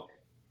 So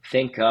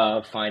think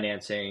of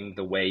financing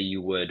the way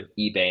you would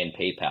eBay and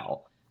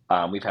PayPal.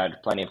 We've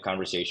had plenty of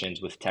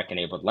conversations with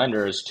tech-enabled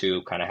lenders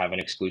to kind of have an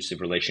exclusive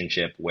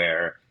relationship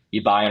where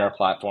you buy on our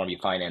platform, you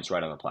finance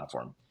right on the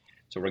platform.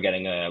 So we're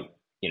getting a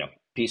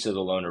piece of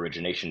the loan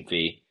origination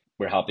fee.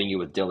 We're helping you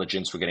with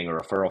diligence. We're getting a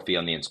referral fee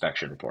on the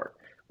inspection report.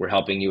 We're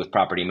helping you with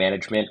property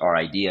management. Our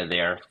idea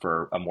there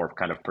for a more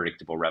kind of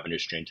predictable revenue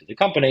stream to the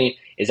company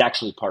is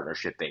actually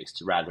partnership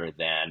based rather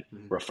than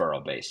Mm-hmm.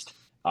 referral based.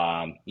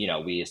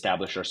 We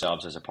establish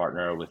ourselves as a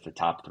partner with the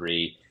top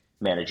three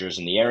managers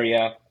in the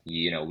area.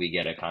 We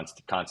get a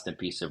constant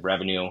piece of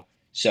revenue.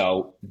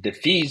 So the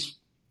fees,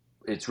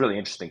 it's really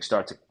interesting.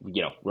 Start to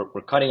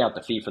we're cutting out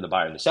the fee for the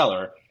buyer and the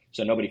seller,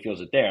 so nobody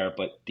feels it there.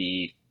 But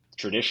the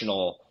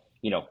traditional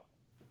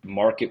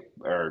market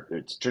or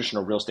it's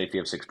traditional real estate fee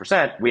of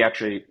 6%, we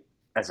actually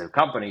as a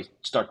company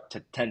start to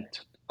tend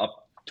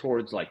up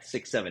towards like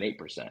 6, 7,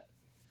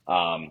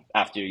 8%,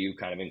 after you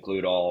kind of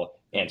include all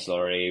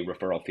ancillary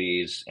referral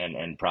fees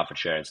and profit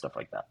share and stuff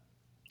like that.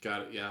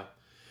 Got it. Yeah.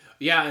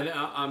 Yeah, and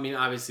I mean,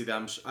 obviously,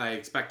 I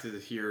expected to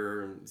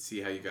hear and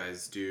see how you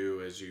guys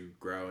do as you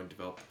grow and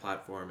develop the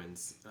platform and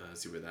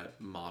see where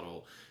that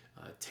model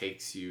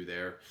takes you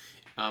there.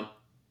 Um,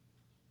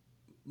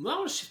 I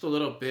want to shift a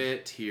little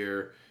bit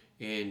here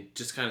and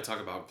just kind of talk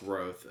about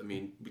growth. I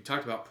mean, we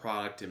talked about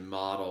product and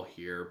model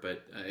here,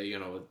 but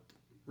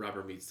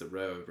rubber meets the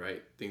road,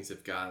 right? Things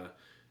have got to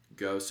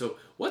go. So,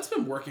 what's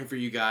been working for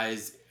you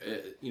guys?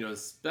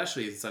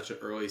 Especially at such an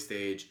early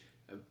stage,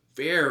 a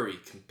very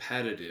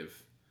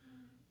competitive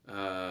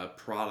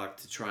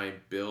product to try and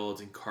build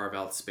and carve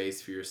out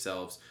space for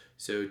yourselves.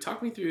 So,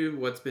 talk me through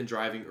what's been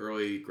driving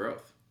early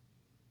growth.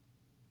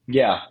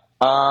 Yeah.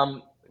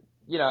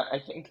 I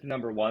think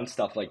number one,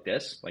 stuff like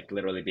this, like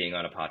literally being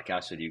on a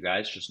podcast with you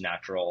guys, just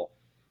natural,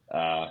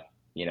 uh,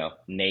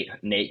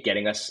 Nate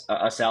getting us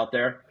out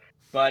there.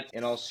 But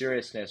in all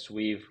seriousness,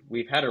 we've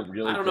had a I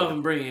really don't know if good.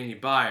 I'm bringing any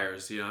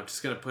buyers. I'm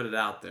just gonna put it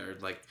out there.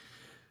 Like,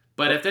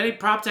 But if any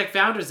prop tech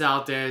founders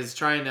out there is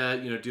trying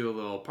to, do a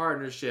little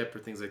partnership or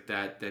things like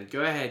that, then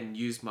go ahead and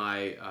use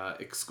my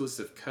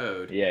exclusive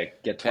code Yeah,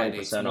 get at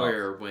Nate's 20% off.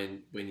 Lawyer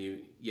when you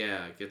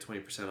get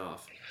 20%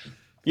 off.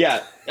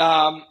 Yeah.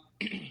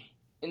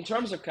 In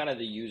terms of kind of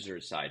the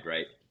user side,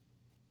 right?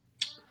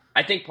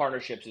 I think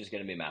partnerships is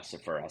going to be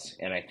massive for us.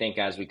 And I think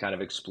as we kind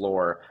of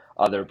explore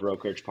other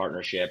brokerage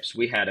partnerships,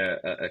 we had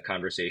a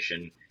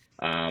conversation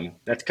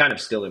that's kind of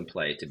still in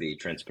play, to be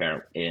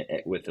transparent,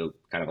 with a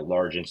kind of a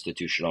large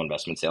institutional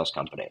investment sales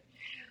company.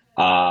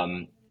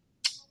 Um,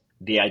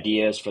 the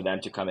idea is for them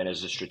to come in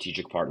as a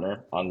strategic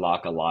partner,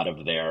 unlock a lot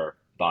of their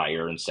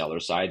buyer and seller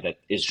side that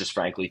is just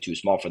frankly too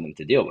small for them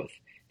to deal with.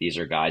 These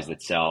are guys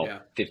that sell Yeah.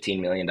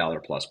 $15 million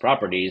plus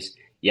properties,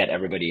 yet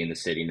everybody in the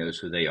city knows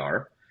who they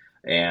are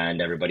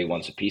and everybody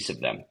wants a piece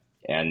of them.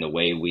 And the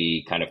way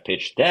we kind of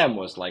pitched them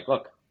was like,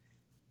 look,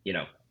 you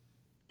know,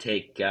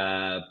 take,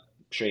 I'm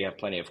sure you have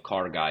plenty of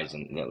car guys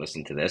and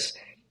listen to this.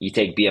 You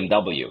take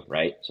BMW,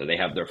 right? So they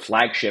have their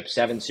flagship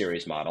 7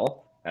 Series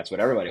model. That's what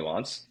everybody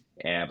wants,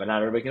 but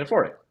not everybody can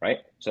afford it, right?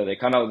 So they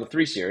come out with the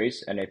 3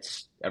 Series, and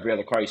it's every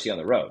other car you see on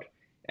the road.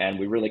 And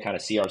we really kind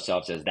of see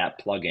ourselves as that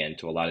plug-in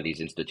to a lot of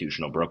these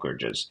institutional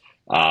brokerages,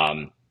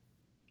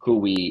 who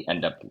we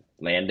end up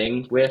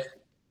landing with,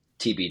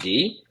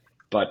 TBD.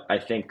 But I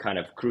think kind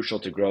of crucial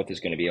to growth is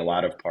going to be a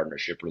lot of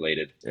partnership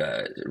related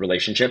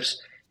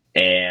relationships.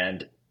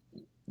 And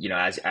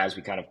as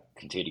we kind of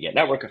continue to get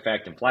network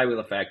effect and flywheel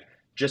effect,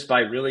 just by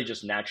really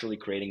just naturally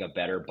creating a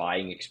better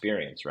buying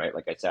experience, right?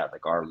 Like I said,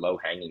 like our low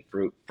hanging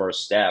fruit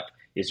first step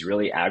is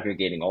really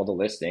aggregating all the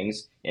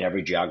listings in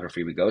every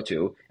geography we go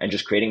to and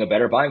just creating a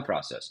better buying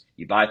process.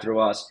 You buy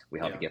through us, we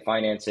help you get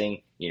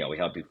financing, we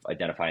help you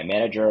identify a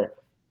manager.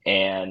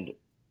 And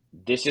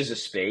this is a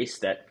space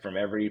that from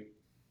every,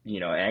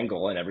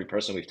 angle and every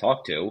person we've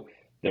talked to,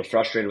 they're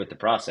frustrated with the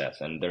process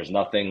and there's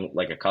nothing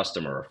like a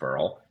customer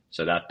referral.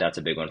 So that's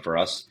a big one for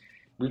us.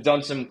 We've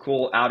done some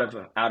cool out of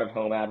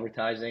home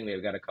advertising.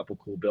 We've got a couple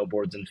cool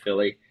billboards in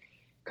Philly,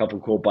 a couple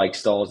cool bike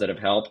stalls that have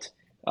helped.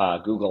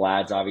 Google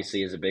Ads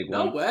obviously is a big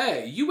one. No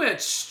way. You went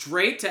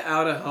straight to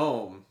out of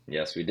home.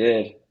 Yes, we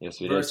did.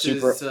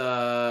 Versus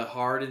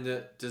hard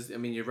into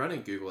you're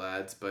running Google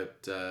Ads,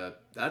 but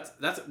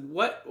that's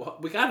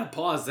what we gotta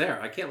pause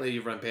there. I can't let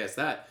you run past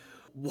that.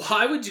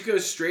 Why would you go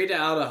straight to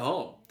out of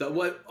home?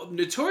 What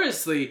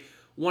notoriously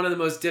one of the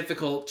most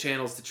difficult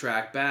channels to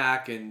track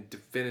back and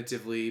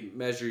definitively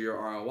measure your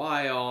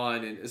ROI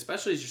on, and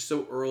especially as you're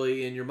so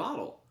early in your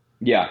model.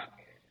 Yeah.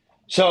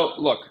 So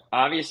look,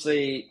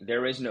 obviously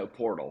there is no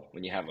portal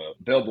when you have a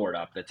billboard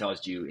up that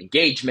tells you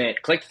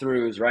engagement,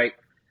 click-throughs, right?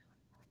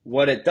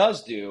 What it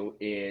does do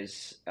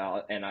is,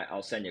 and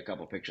I'll send you a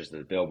couple of pictures of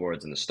the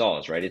billboards and the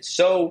stalls, right? It's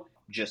so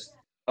just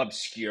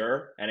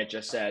obscure, and it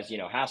just says,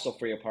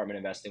 hassle-free apartment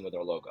investing with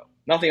our logo.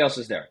 Nothing else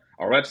is there.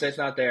 Our website's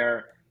not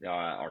there.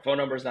 Our phone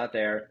number's not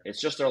there. It's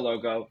just our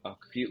logo, a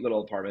cute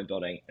little apartment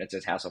building, and it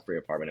says hassle-free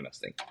apartment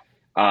investing.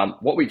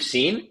 What we've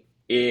seen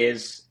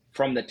is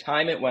from the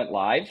time it went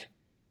live,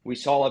 we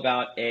saw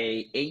about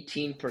a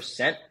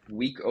 18%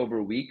 week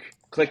over week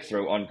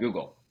click-through on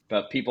Google.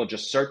 But people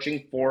just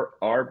searching for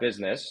our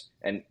business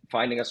and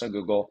finding us on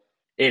Google.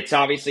 It's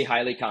obviously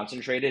highly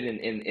concentrated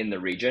in the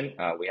region.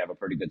 We have a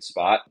pretty good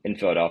spot in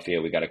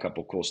Philadelphia. We got a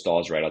couple cool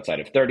stalls right outside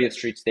of 30th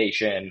Street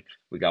Station.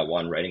 We got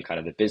one right in kind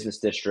of the business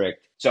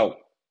district. So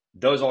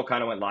those all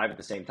kind of went live at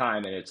the same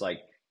time. And it's like,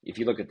 if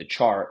you look at the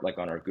chart, like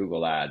on our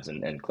Google ads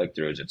and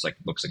click-throughs, it's like,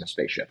 looks like a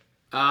spaceship.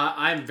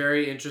 I'm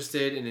very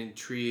interested and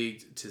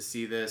intrigued to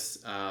see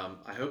this.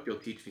 I hope you'll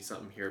teach me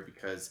something here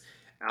because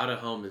out of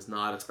home is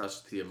not a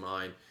specialty of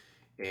mine.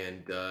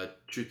 And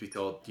truth be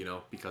told,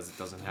 because it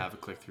doesn't have a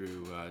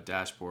click-through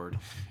dashboard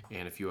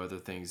and a few other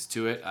things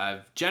to it,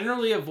 I've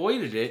generally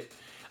avoided it.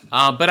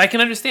 But I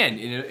can understand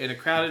in a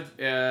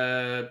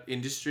crowded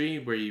industry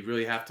where you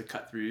really have to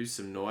cut through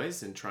some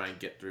noise and try and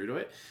get through to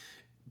it,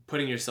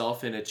 putting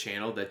yourself in a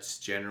channel that's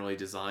generally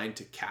designed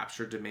to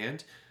capture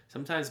demand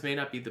sometimes may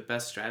not be the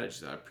best strategy.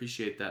 So I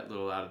appreciate that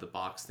little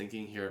out-of-the-box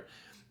thinking here.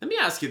 Let me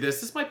ask you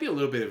this. This might be a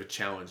little bit of a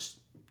challenge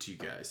to you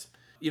guys.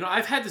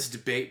 I've had this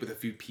debate with a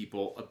few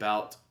people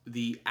about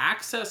the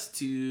access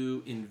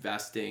to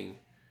investing.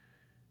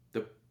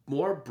 The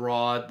more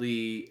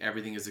broadly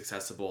everything is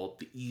accessible,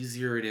 the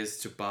easier it is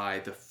to buy,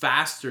 the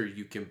faster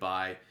you can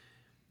buy,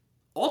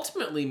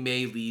 ultimately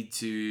may lead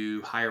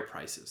to higher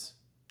prices.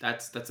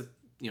 That's a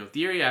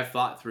theory I've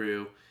thought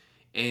through.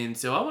 And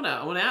so I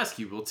want to ask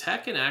you, will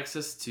tech and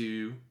access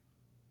to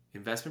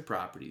investment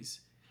properties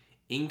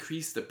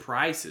increase the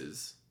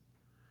prices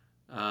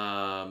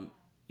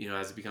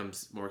as it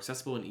becomes more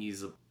accessible and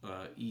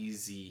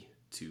easy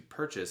to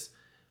purchase,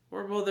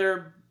 or will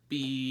there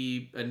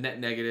be a net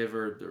negative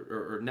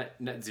or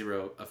net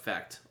zero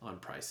effect on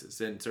prices,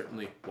 and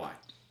certainly why?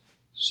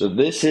 So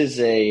this is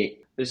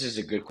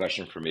a good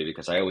question for me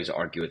because I always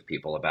argue with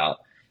people about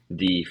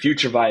the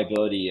future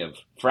viability of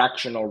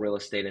fractional real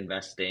estate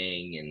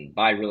investing and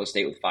buy real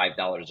estate with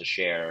 $5 a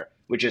share,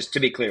 which is, to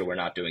be clear, we're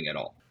not doing at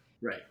all.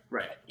 Right.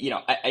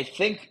 I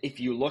think if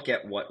you look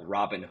at what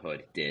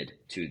Robinhood did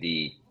to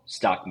the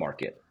stock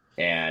market,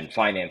 and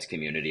finance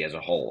community as a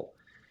whole.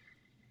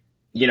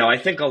 I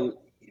think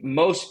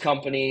most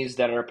companies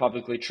that are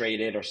publicly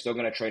traded are still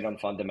going to trade on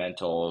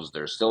fundamentals.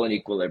 There's still an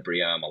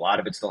equilibrium. A lot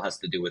of it still has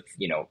to do with,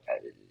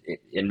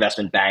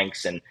 investment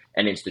banks and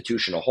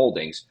institutional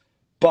holdings.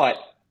 But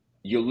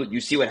you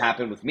see what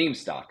happened with meme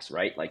stocks,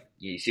 right? Like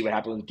you see what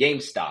happened with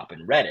GameStop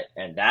and Reddit.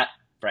 And that,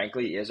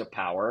 frankly, is a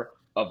power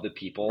of the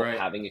people Right.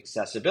 having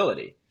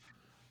accessibility.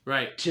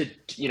 Right.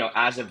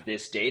 As of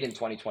this date in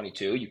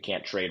 2022, you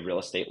can't trade real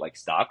estate like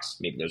stocks.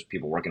 Maybe there's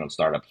people working on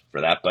startups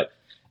for that, but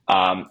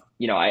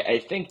I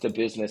think the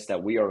business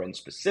that we are in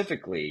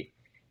specifically,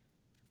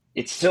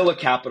 it's still a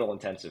capital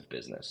intensive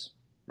business,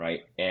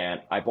 right?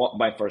 And I bought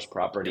my first Yeah.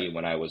 property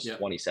when I was Yeah.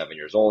 27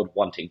 years old,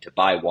 wanting to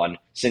buy one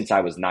since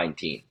I was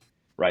 19,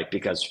 right?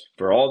 Because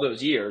for all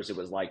those years, it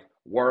was like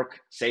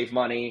work, save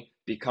money,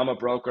 become a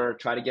broker,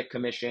 try to get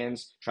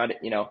commissions,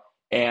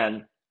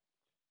 and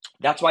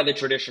that's why the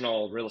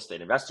traditional real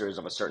estate investor is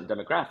of a certain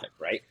demographic,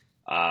 right?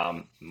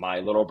 My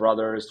little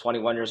brother is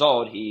 21 years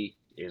old. He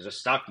is a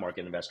stock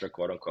market investor,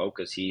 quote unquote,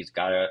 because he's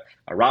got a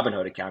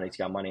Robinhood account. He's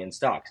got money in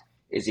stocks.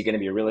 Is he going to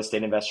be a real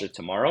estate investor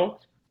tomorrow?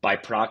 By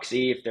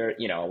proxy, if they're,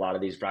 a lot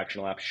of these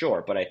fractional apps,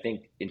 sure. But I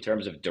think in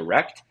terms of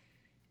direct,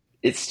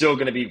 it's still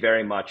going to be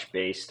very much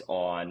based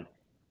on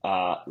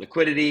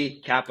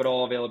liquidity,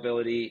 capital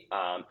availability,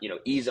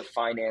 ease of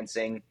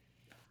financing.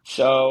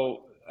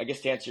 So I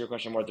guess to answer your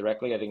question more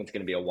directly, I think it's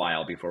going to be a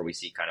while before we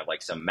see kind of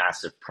like some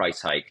massive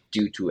price hike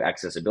due to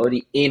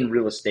accessibility in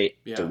real estate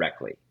Yeah.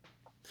 directly.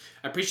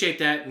 I appreciate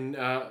that, and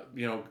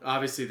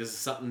obviously this is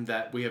something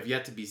that we have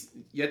yet to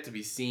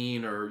be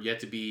seen or yet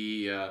to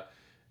be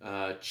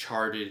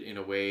charted in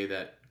a way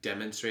that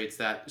demonstrates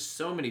that.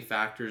 So many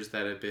factors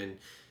that have been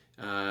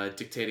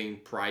dictating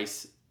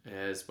price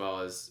as well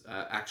as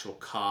actual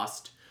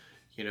cost,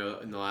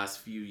 in the last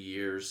few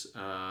years,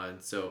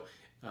 and so.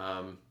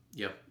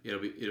 Yeah, it'll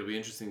be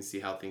interesting to see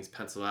how things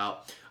pencil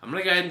out. I'm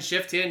gonna go ahead and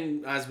shift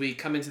in as we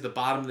come into the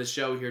bottom of the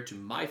show here to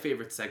my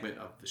favorite segment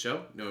of the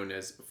show, known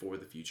as For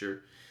the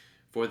Future.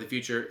 For the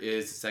Future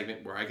is a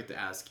segment where I get to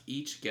ask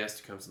each guest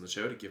who comes on the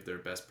show to give their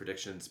best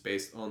predictions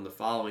based on the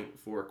following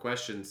 4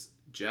 questions.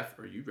 Jeff,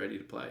 are you ready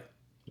to play?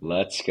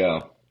 Let's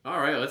go. All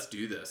right, let's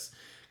do this.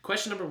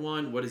 Question number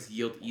 1: what does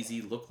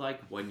Yieldeasy look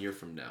like 1 year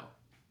from now?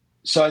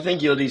 So I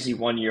think Yieldeasy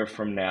 1 year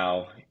from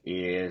now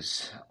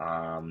is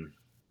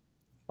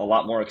a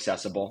lot more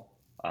accessible,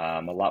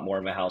 a lot more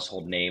of a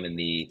household name in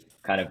the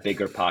kind of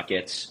bigger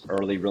pockets,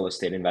 early real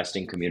estate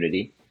investing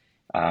community.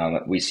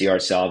 We see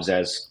ourselves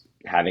as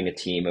having a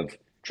team of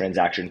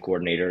transaction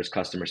coordinators,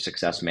 customer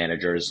success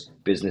managers,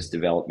 business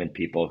development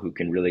people who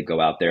can really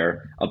go out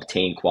there,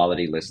 obtain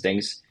quality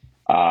listings.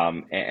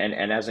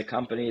 And as a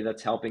company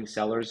that's helping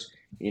sellers,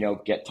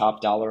 get top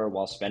dollar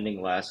while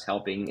spending less,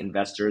 helping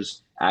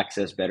investors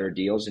access better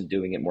deals and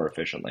doing it more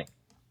efficiently.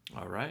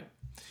 All right.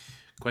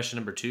 Question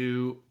number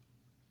 2,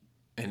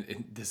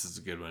 and this is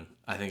a good one.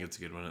 I think it's a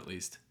good one at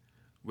least.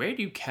 Where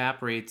do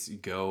cap rates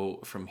go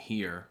from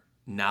here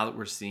now that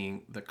we're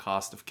seeing the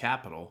cost of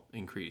capital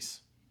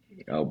increase?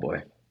 Oh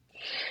boy.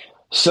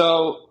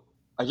 So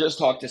I just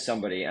talked to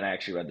somebody, and I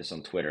actually read this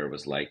on Twitter. It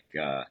was like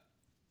the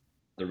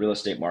real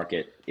estate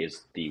market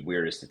is the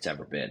weirdest it's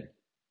ever been,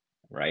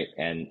 right?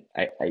 And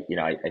I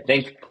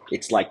think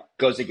it's like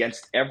goes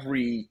against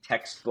every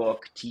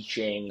textbook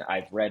teaching.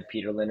 I've read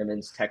Peter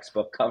Linneman's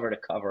textbook cover to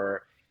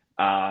cover.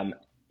 Um,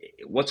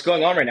 what's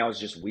going on right now is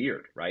just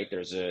weird, right?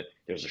 There's a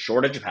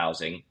shortage of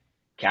housing.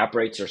 Cap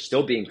rates are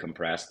still being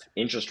compressed.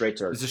 Interest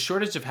rates are There's a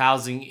shortage of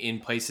housing in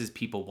places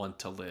people want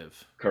to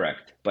live.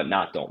 correct, but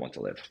not don't want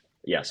to live.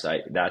 Yes,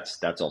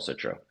 that's also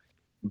true.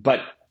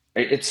 But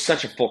it's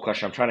such a full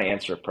question. I'm trying to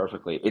answer it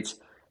perfectly. It's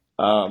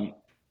um,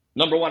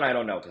 number one, I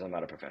don't know because I'm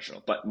not a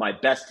professional. But my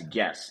best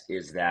guess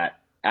is that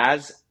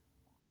as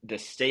the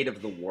state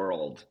of the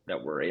world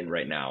that we're in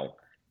right now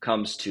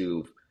comes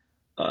to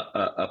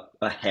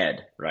a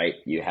head, right?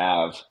 You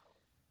have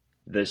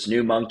this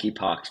new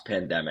monkeypox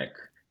pandemic.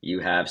 You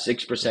have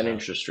 6% Yeah.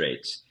 interest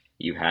rates.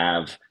 You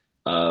have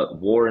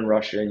war in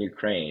Russia and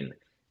Ukraine.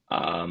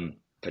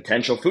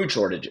 Potential food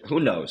shortage. Who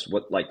knows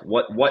what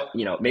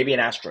maybe an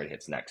asteroid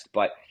hits next.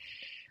 But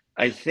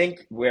I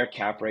think where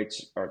cap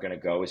rates are going to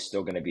go is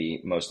still going to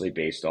be mostly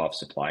based off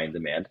supply and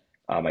demand.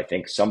 I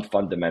think some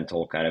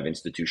fundamental kind of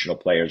institutional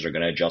players are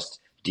going to adjust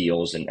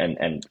deals and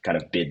kind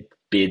of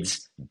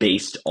bids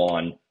based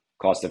on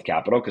cost of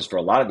capital because for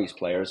a lot of these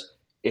players,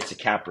 it's a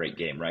cap rate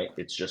game, right?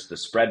 It's just the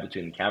spread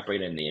between the cap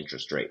rate and the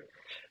interest rate.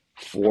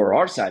 For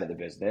our side of the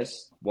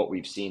business, what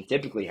we've seen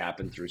typically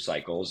happen through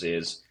cycles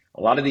is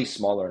a lot of these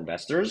smaller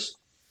investors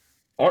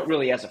aren't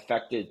really as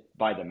affected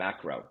by the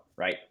macro,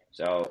 right?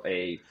 So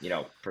a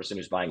person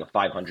who's buying a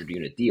 500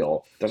 unit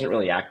deal doesn't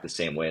really act the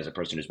same way as a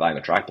person who's buying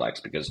a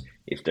triplex because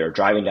if they're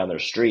driving down their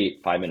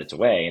street 5 minutes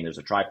away and there's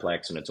a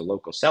triplex and it's a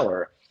local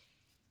seller,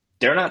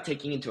 they're not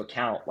taking into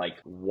account like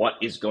what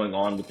is going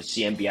on with the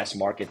CMBS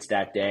markets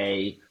that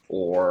day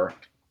or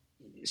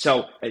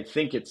So I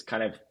think it's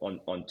kind of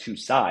on two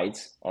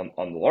sides. On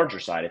the larger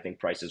side, I think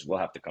prices will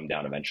have to come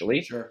down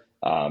eventually, Sure.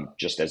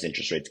 just as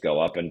interest rates go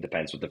up, and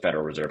depends what the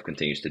Federal Reserve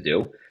continues to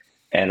do.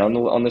 And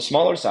on the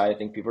smaller side, I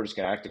think people are just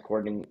going to act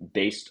according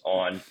based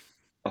on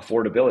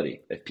affordability.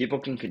 If people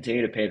can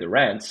continue to pay the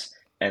rents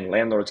and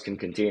landlords can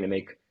continue to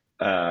make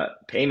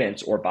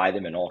payments or buy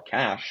them in all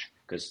cash,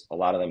 because a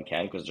lot of them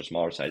can because they're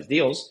smaller size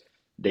deals,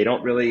 they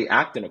don't really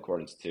act in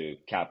accordance to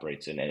cap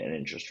rates and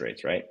interest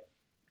rates, right?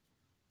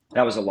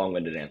 That was a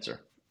long-winded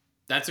answer.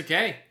 That's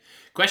okay.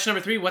 Question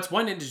number 3: what's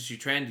one industry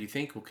trend you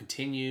think will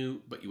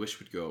continue, but you wish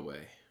would go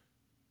away?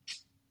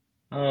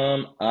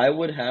 I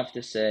would have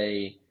to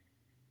say,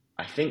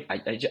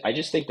 I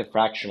just think the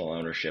fractional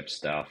ownership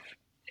stuff,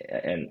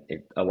 and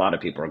a lot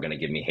of people are going to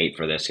give me hate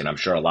for this, and I'm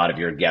sure a lot of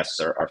your guests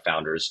are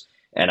founders,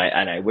 and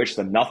I wish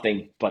them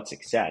nothing but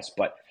success.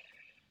 But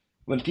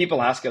when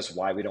people ask us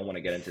why we don't want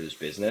to get into this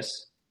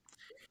business,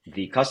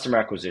 the customer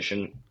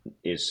acquisition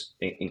is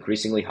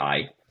increasingly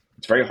high.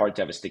 It's very hard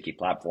to have a sticky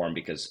platform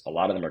because a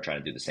lot of them are trying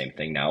to do the same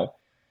thing now.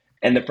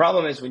 And the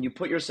problem is when you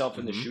put yourself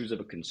in the Mm-hmm. shoes of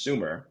a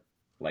consumer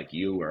like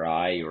you or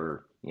I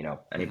or Mm-hmm.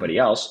 anybody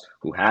else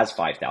who has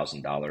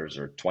 $5,000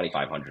 or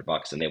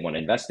 $2,500 and they want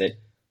to invest it,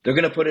 they're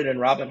going to put it in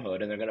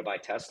Robinhood and they're going to buy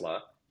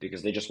Tesla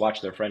because they just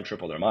watched their friend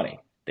triple their money.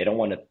 They don't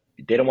want to.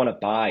 They don't want to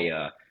buy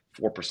a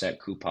 4%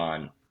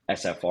 coupon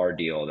SFR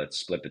deal that's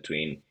split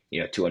between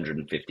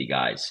 250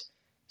 guys.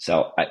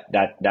 So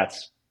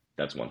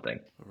that's one thing.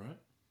 All right.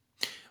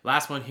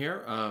 Last one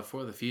here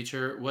for the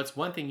future. What's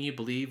one thing you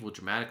believe will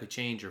dramatically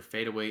change or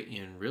fade away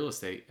in real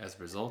estate as a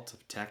result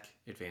of tech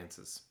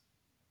advances?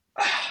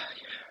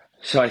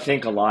 So I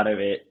think a lot of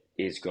it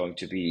is going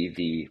to be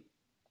the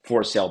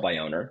for sale by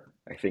owner.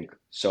 I think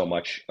so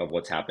much of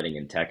what's happening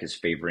in tech is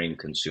favoring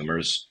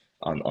consumers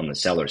on the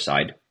seller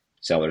side.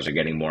 Sellers are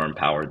getting more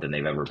empowered than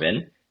they've ever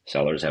been.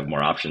 Sellers have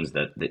more options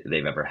that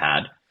they've ever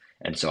had.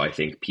 And so I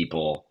think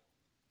people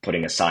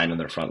putting a sign on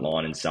their front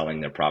lawn and selling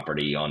their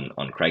property on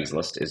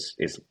Craigslist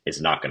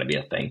is not going to be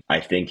a thing. I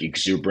think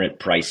exuberant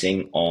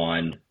pricing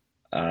on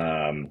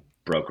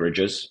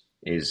brokerages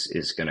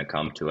is going to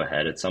come to a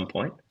head at some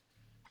point.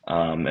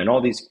 And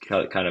all these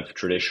kind of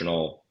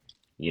traditional,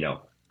 you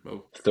know,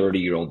 Oh,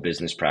 30-year-old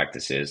business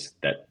practices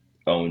that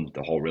own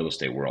the whole real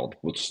estate world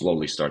will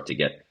slowly start to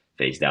get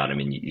phased out. I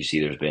mean, you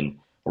see there's been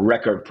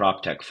record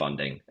prop tech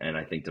funding, and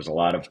I think there's a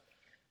lot of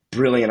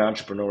brilliant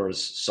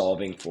entrepreneurs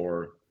solving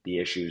for the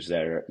issues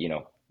that are,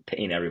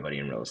 paying everybody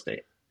in real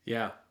estate.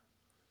 yeah.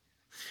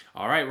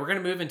 All right, we're going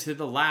to move into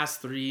the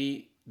last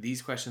 3.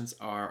 These questions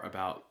are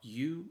about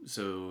you,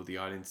 so the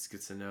audience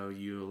gets to know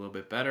you a little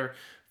bit better.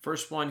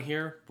 First one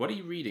here: what are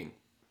you reading?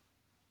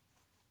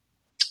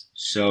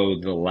 So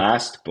the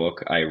last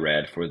book I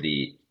read for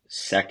the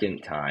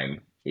second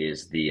time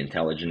is The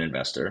Intelligent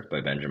Investor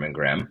by Benjamin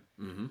Graham,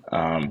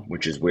 Mm-hmm.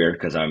 which is weird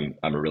because I'm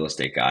a real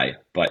estate guy,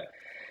 but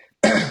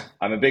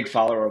I'm a big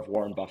follower of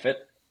Warren Buffett.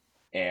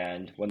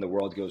 And when the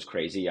world goes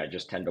crazy, I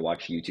just tend to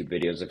watch YouTube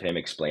videos of him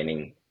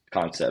explaining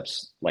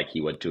concepts like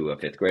he would to a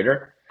fifth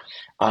grader.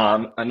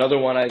 Another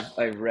one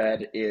I've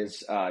read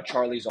is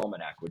Charlie's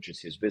Almanac, which is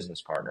his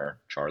business partner,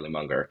 Charlie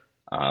Munger.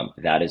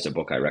 That is a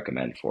book I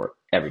recommend for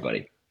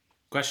everybody.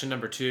 Question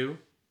number 2: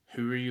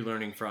 who are you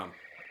learning from?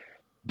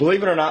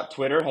 Believe it or not,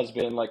 Twitter has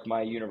been like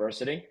my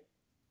university.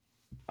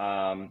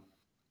 Um,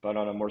 but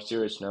on a more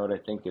serious note, I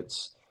think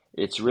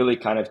it's really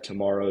kind of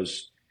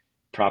tomorrow's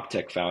prop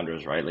tech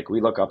founders, right? Like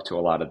we look up to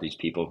a lot of these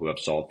people who have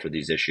solved for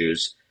these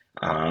issues.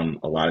 A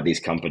lot of these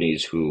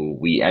companies who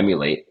we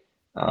emulate.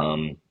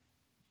 Um,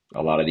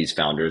 a lot of these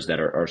founders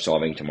that are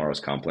solving tomorrow's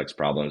complex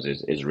problems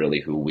is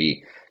really who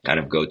we kind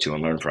of go to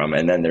and learn from.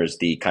 And then there's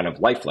the kind of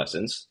life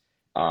lessons.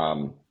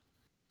 Um,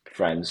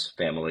 Friends,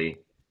 family,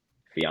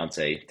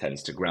 fiance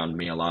tends to ground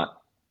me a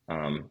lot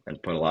and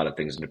put a lot of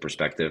things into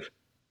perspective.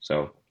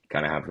 So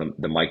kind of have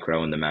the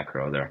micro and the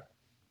macro there.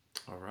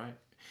 All right.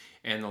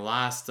 And the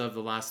last of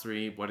the last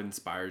 3: what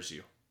inspires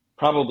you?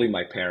 Probably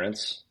my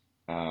parents.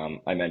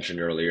 I mentioned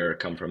earlier,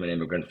 come from an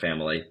immigrant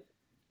family.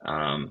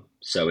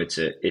 So it's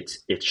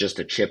just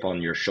a chip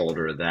on your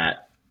shoulder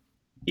that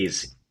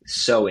is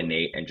so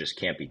innate and just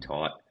can't be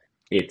taught.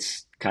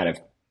 It's kind of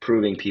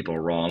proving people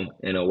wrong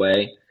in a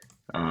way.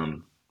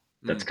 Um,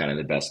 that's Mm. kind of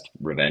the best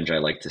revenge, I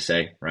like to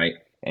say, right?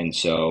 And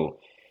so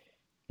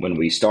when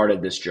we started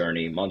this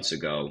journey months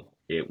ago,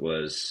 it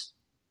was,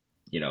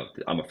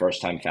 I'm a first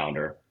time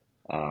founder,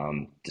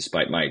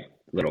 despite my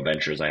little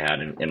ventures I had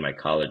in my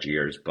college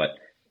years. But,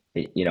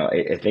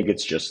 I think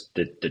it's just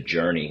the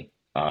journey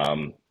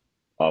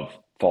of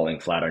falling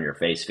flat on your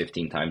face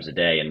 15 times a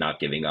day and not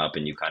giving up.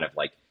 And you kind of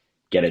like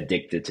get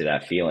addicted to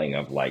that feeling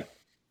of like,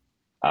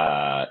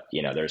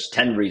 there's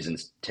 10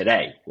 reasons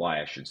today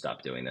why I should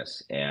stop doing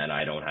this. And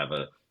I don't have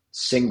a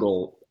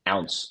single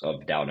ounce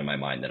of doubt in my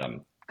mind that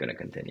I'm going to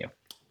continue.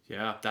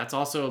 Yeah, that's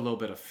also a little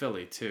bit of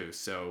Philly too.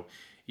 So,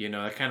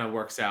 that kind of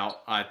works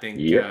out. I think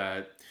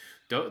Yep.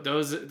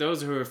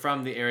 those who are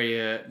from the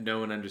area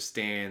know and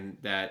understand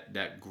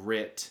that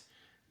grit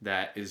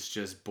that is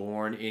just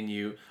born in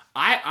you.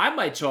 I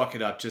might chalk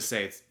it up. Just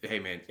say, hey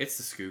man, it's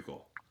the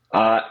Schuylkill.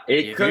 It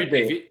If you're could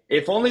be.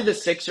 If only the if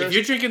Sixers.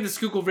 you're drinking the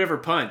Schuylkill River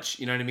Punch,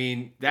 you know what I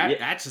mean? Yeah,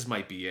 That just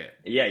might be it.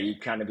 yeah, you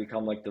kind of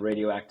become like the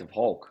radioactive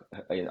Hulk,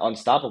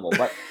 unstoppable.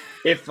 But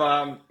if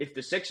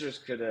the Sixers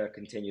could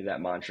continue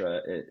that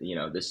mantra,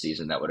 this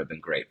season, that would have been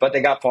great. But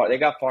they got far. They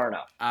got far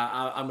enough.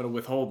 I'm going to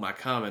withhold my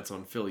comments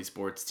on Philly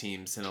sports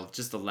teams and I'll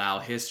just allow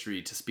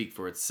history to speak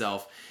for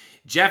itself.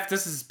 Jeff,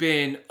 this has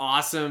been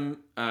awesome.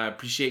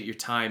 Appreciate your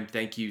time.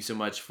 Thank you so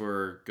much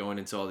for going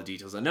into all the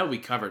details. I know we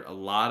covered a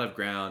lot of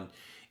ground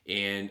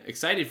and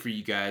excited for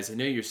you guys. I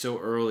know you're so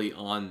early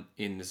on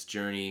in this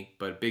journey,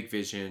 but a big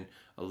vision,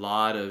 a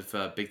lot of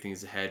big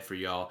things ahead for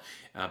y'all.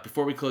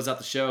 Before we close out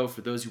the show,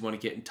 for those who want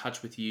to get in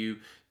touch with you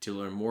to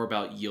learn more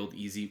about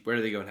Yieldeasy, where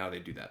do they go and how do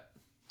they do that?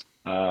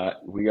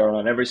 We are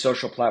on every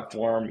social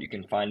platform. You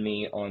can find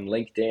me on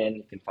LinkedIn.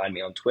 You can find me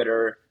on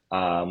Twitter.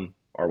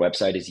 Our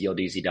website is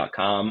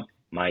yieldeasy.com.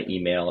 My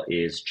email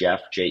is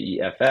Jeff,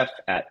 Jeff,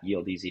 at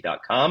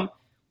yieldeasy.com.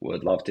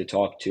 Would love to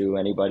talk to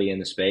anybody in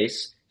the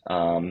space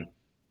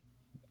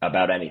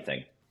about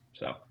anything.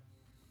 So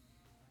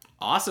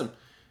Awesome.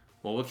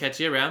 Well, we'll catch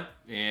you around.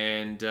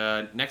 And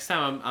next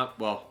time,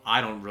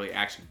 I don't really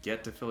actually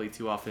get to Philly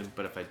too often,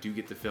 but if I do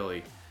get to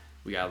Philly,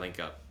 we got to link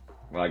up.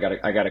 Well, I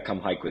gotta come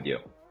hike with you.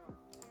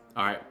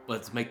 All right,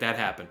 let's make that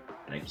happen.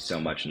 Thank you so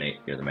much, Nate.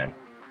 You're the man.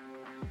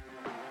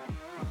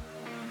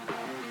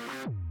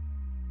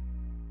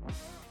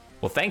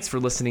 Well, thanks for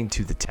listening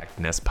to the Tech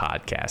Nest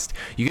podcast.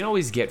 You can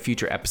always get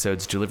future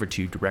episodes delivered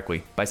to you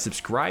directly by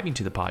subscribing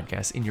to the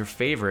podcast in your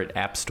favorite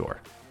app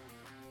store.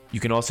 You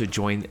can also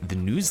join the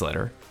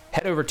newsletter.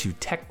 Head over to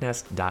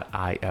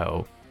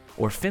technest.io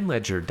or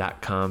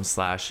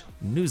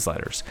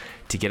finledger.com/newsletters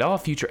to get all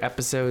future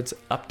episodes,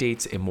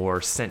 updates, and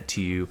more sent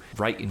to you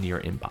right into your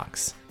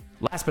inbox.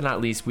 Last but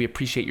not least, we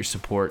appreciate your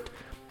support.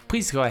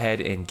 Please go ahead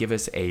and give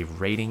us a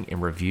rating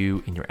and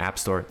review in your app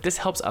store. This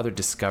helps others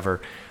discover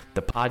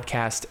the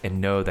podcast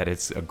and know that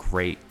it's a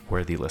great,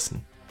 worthy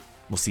listen.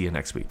 We'll see you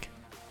next week.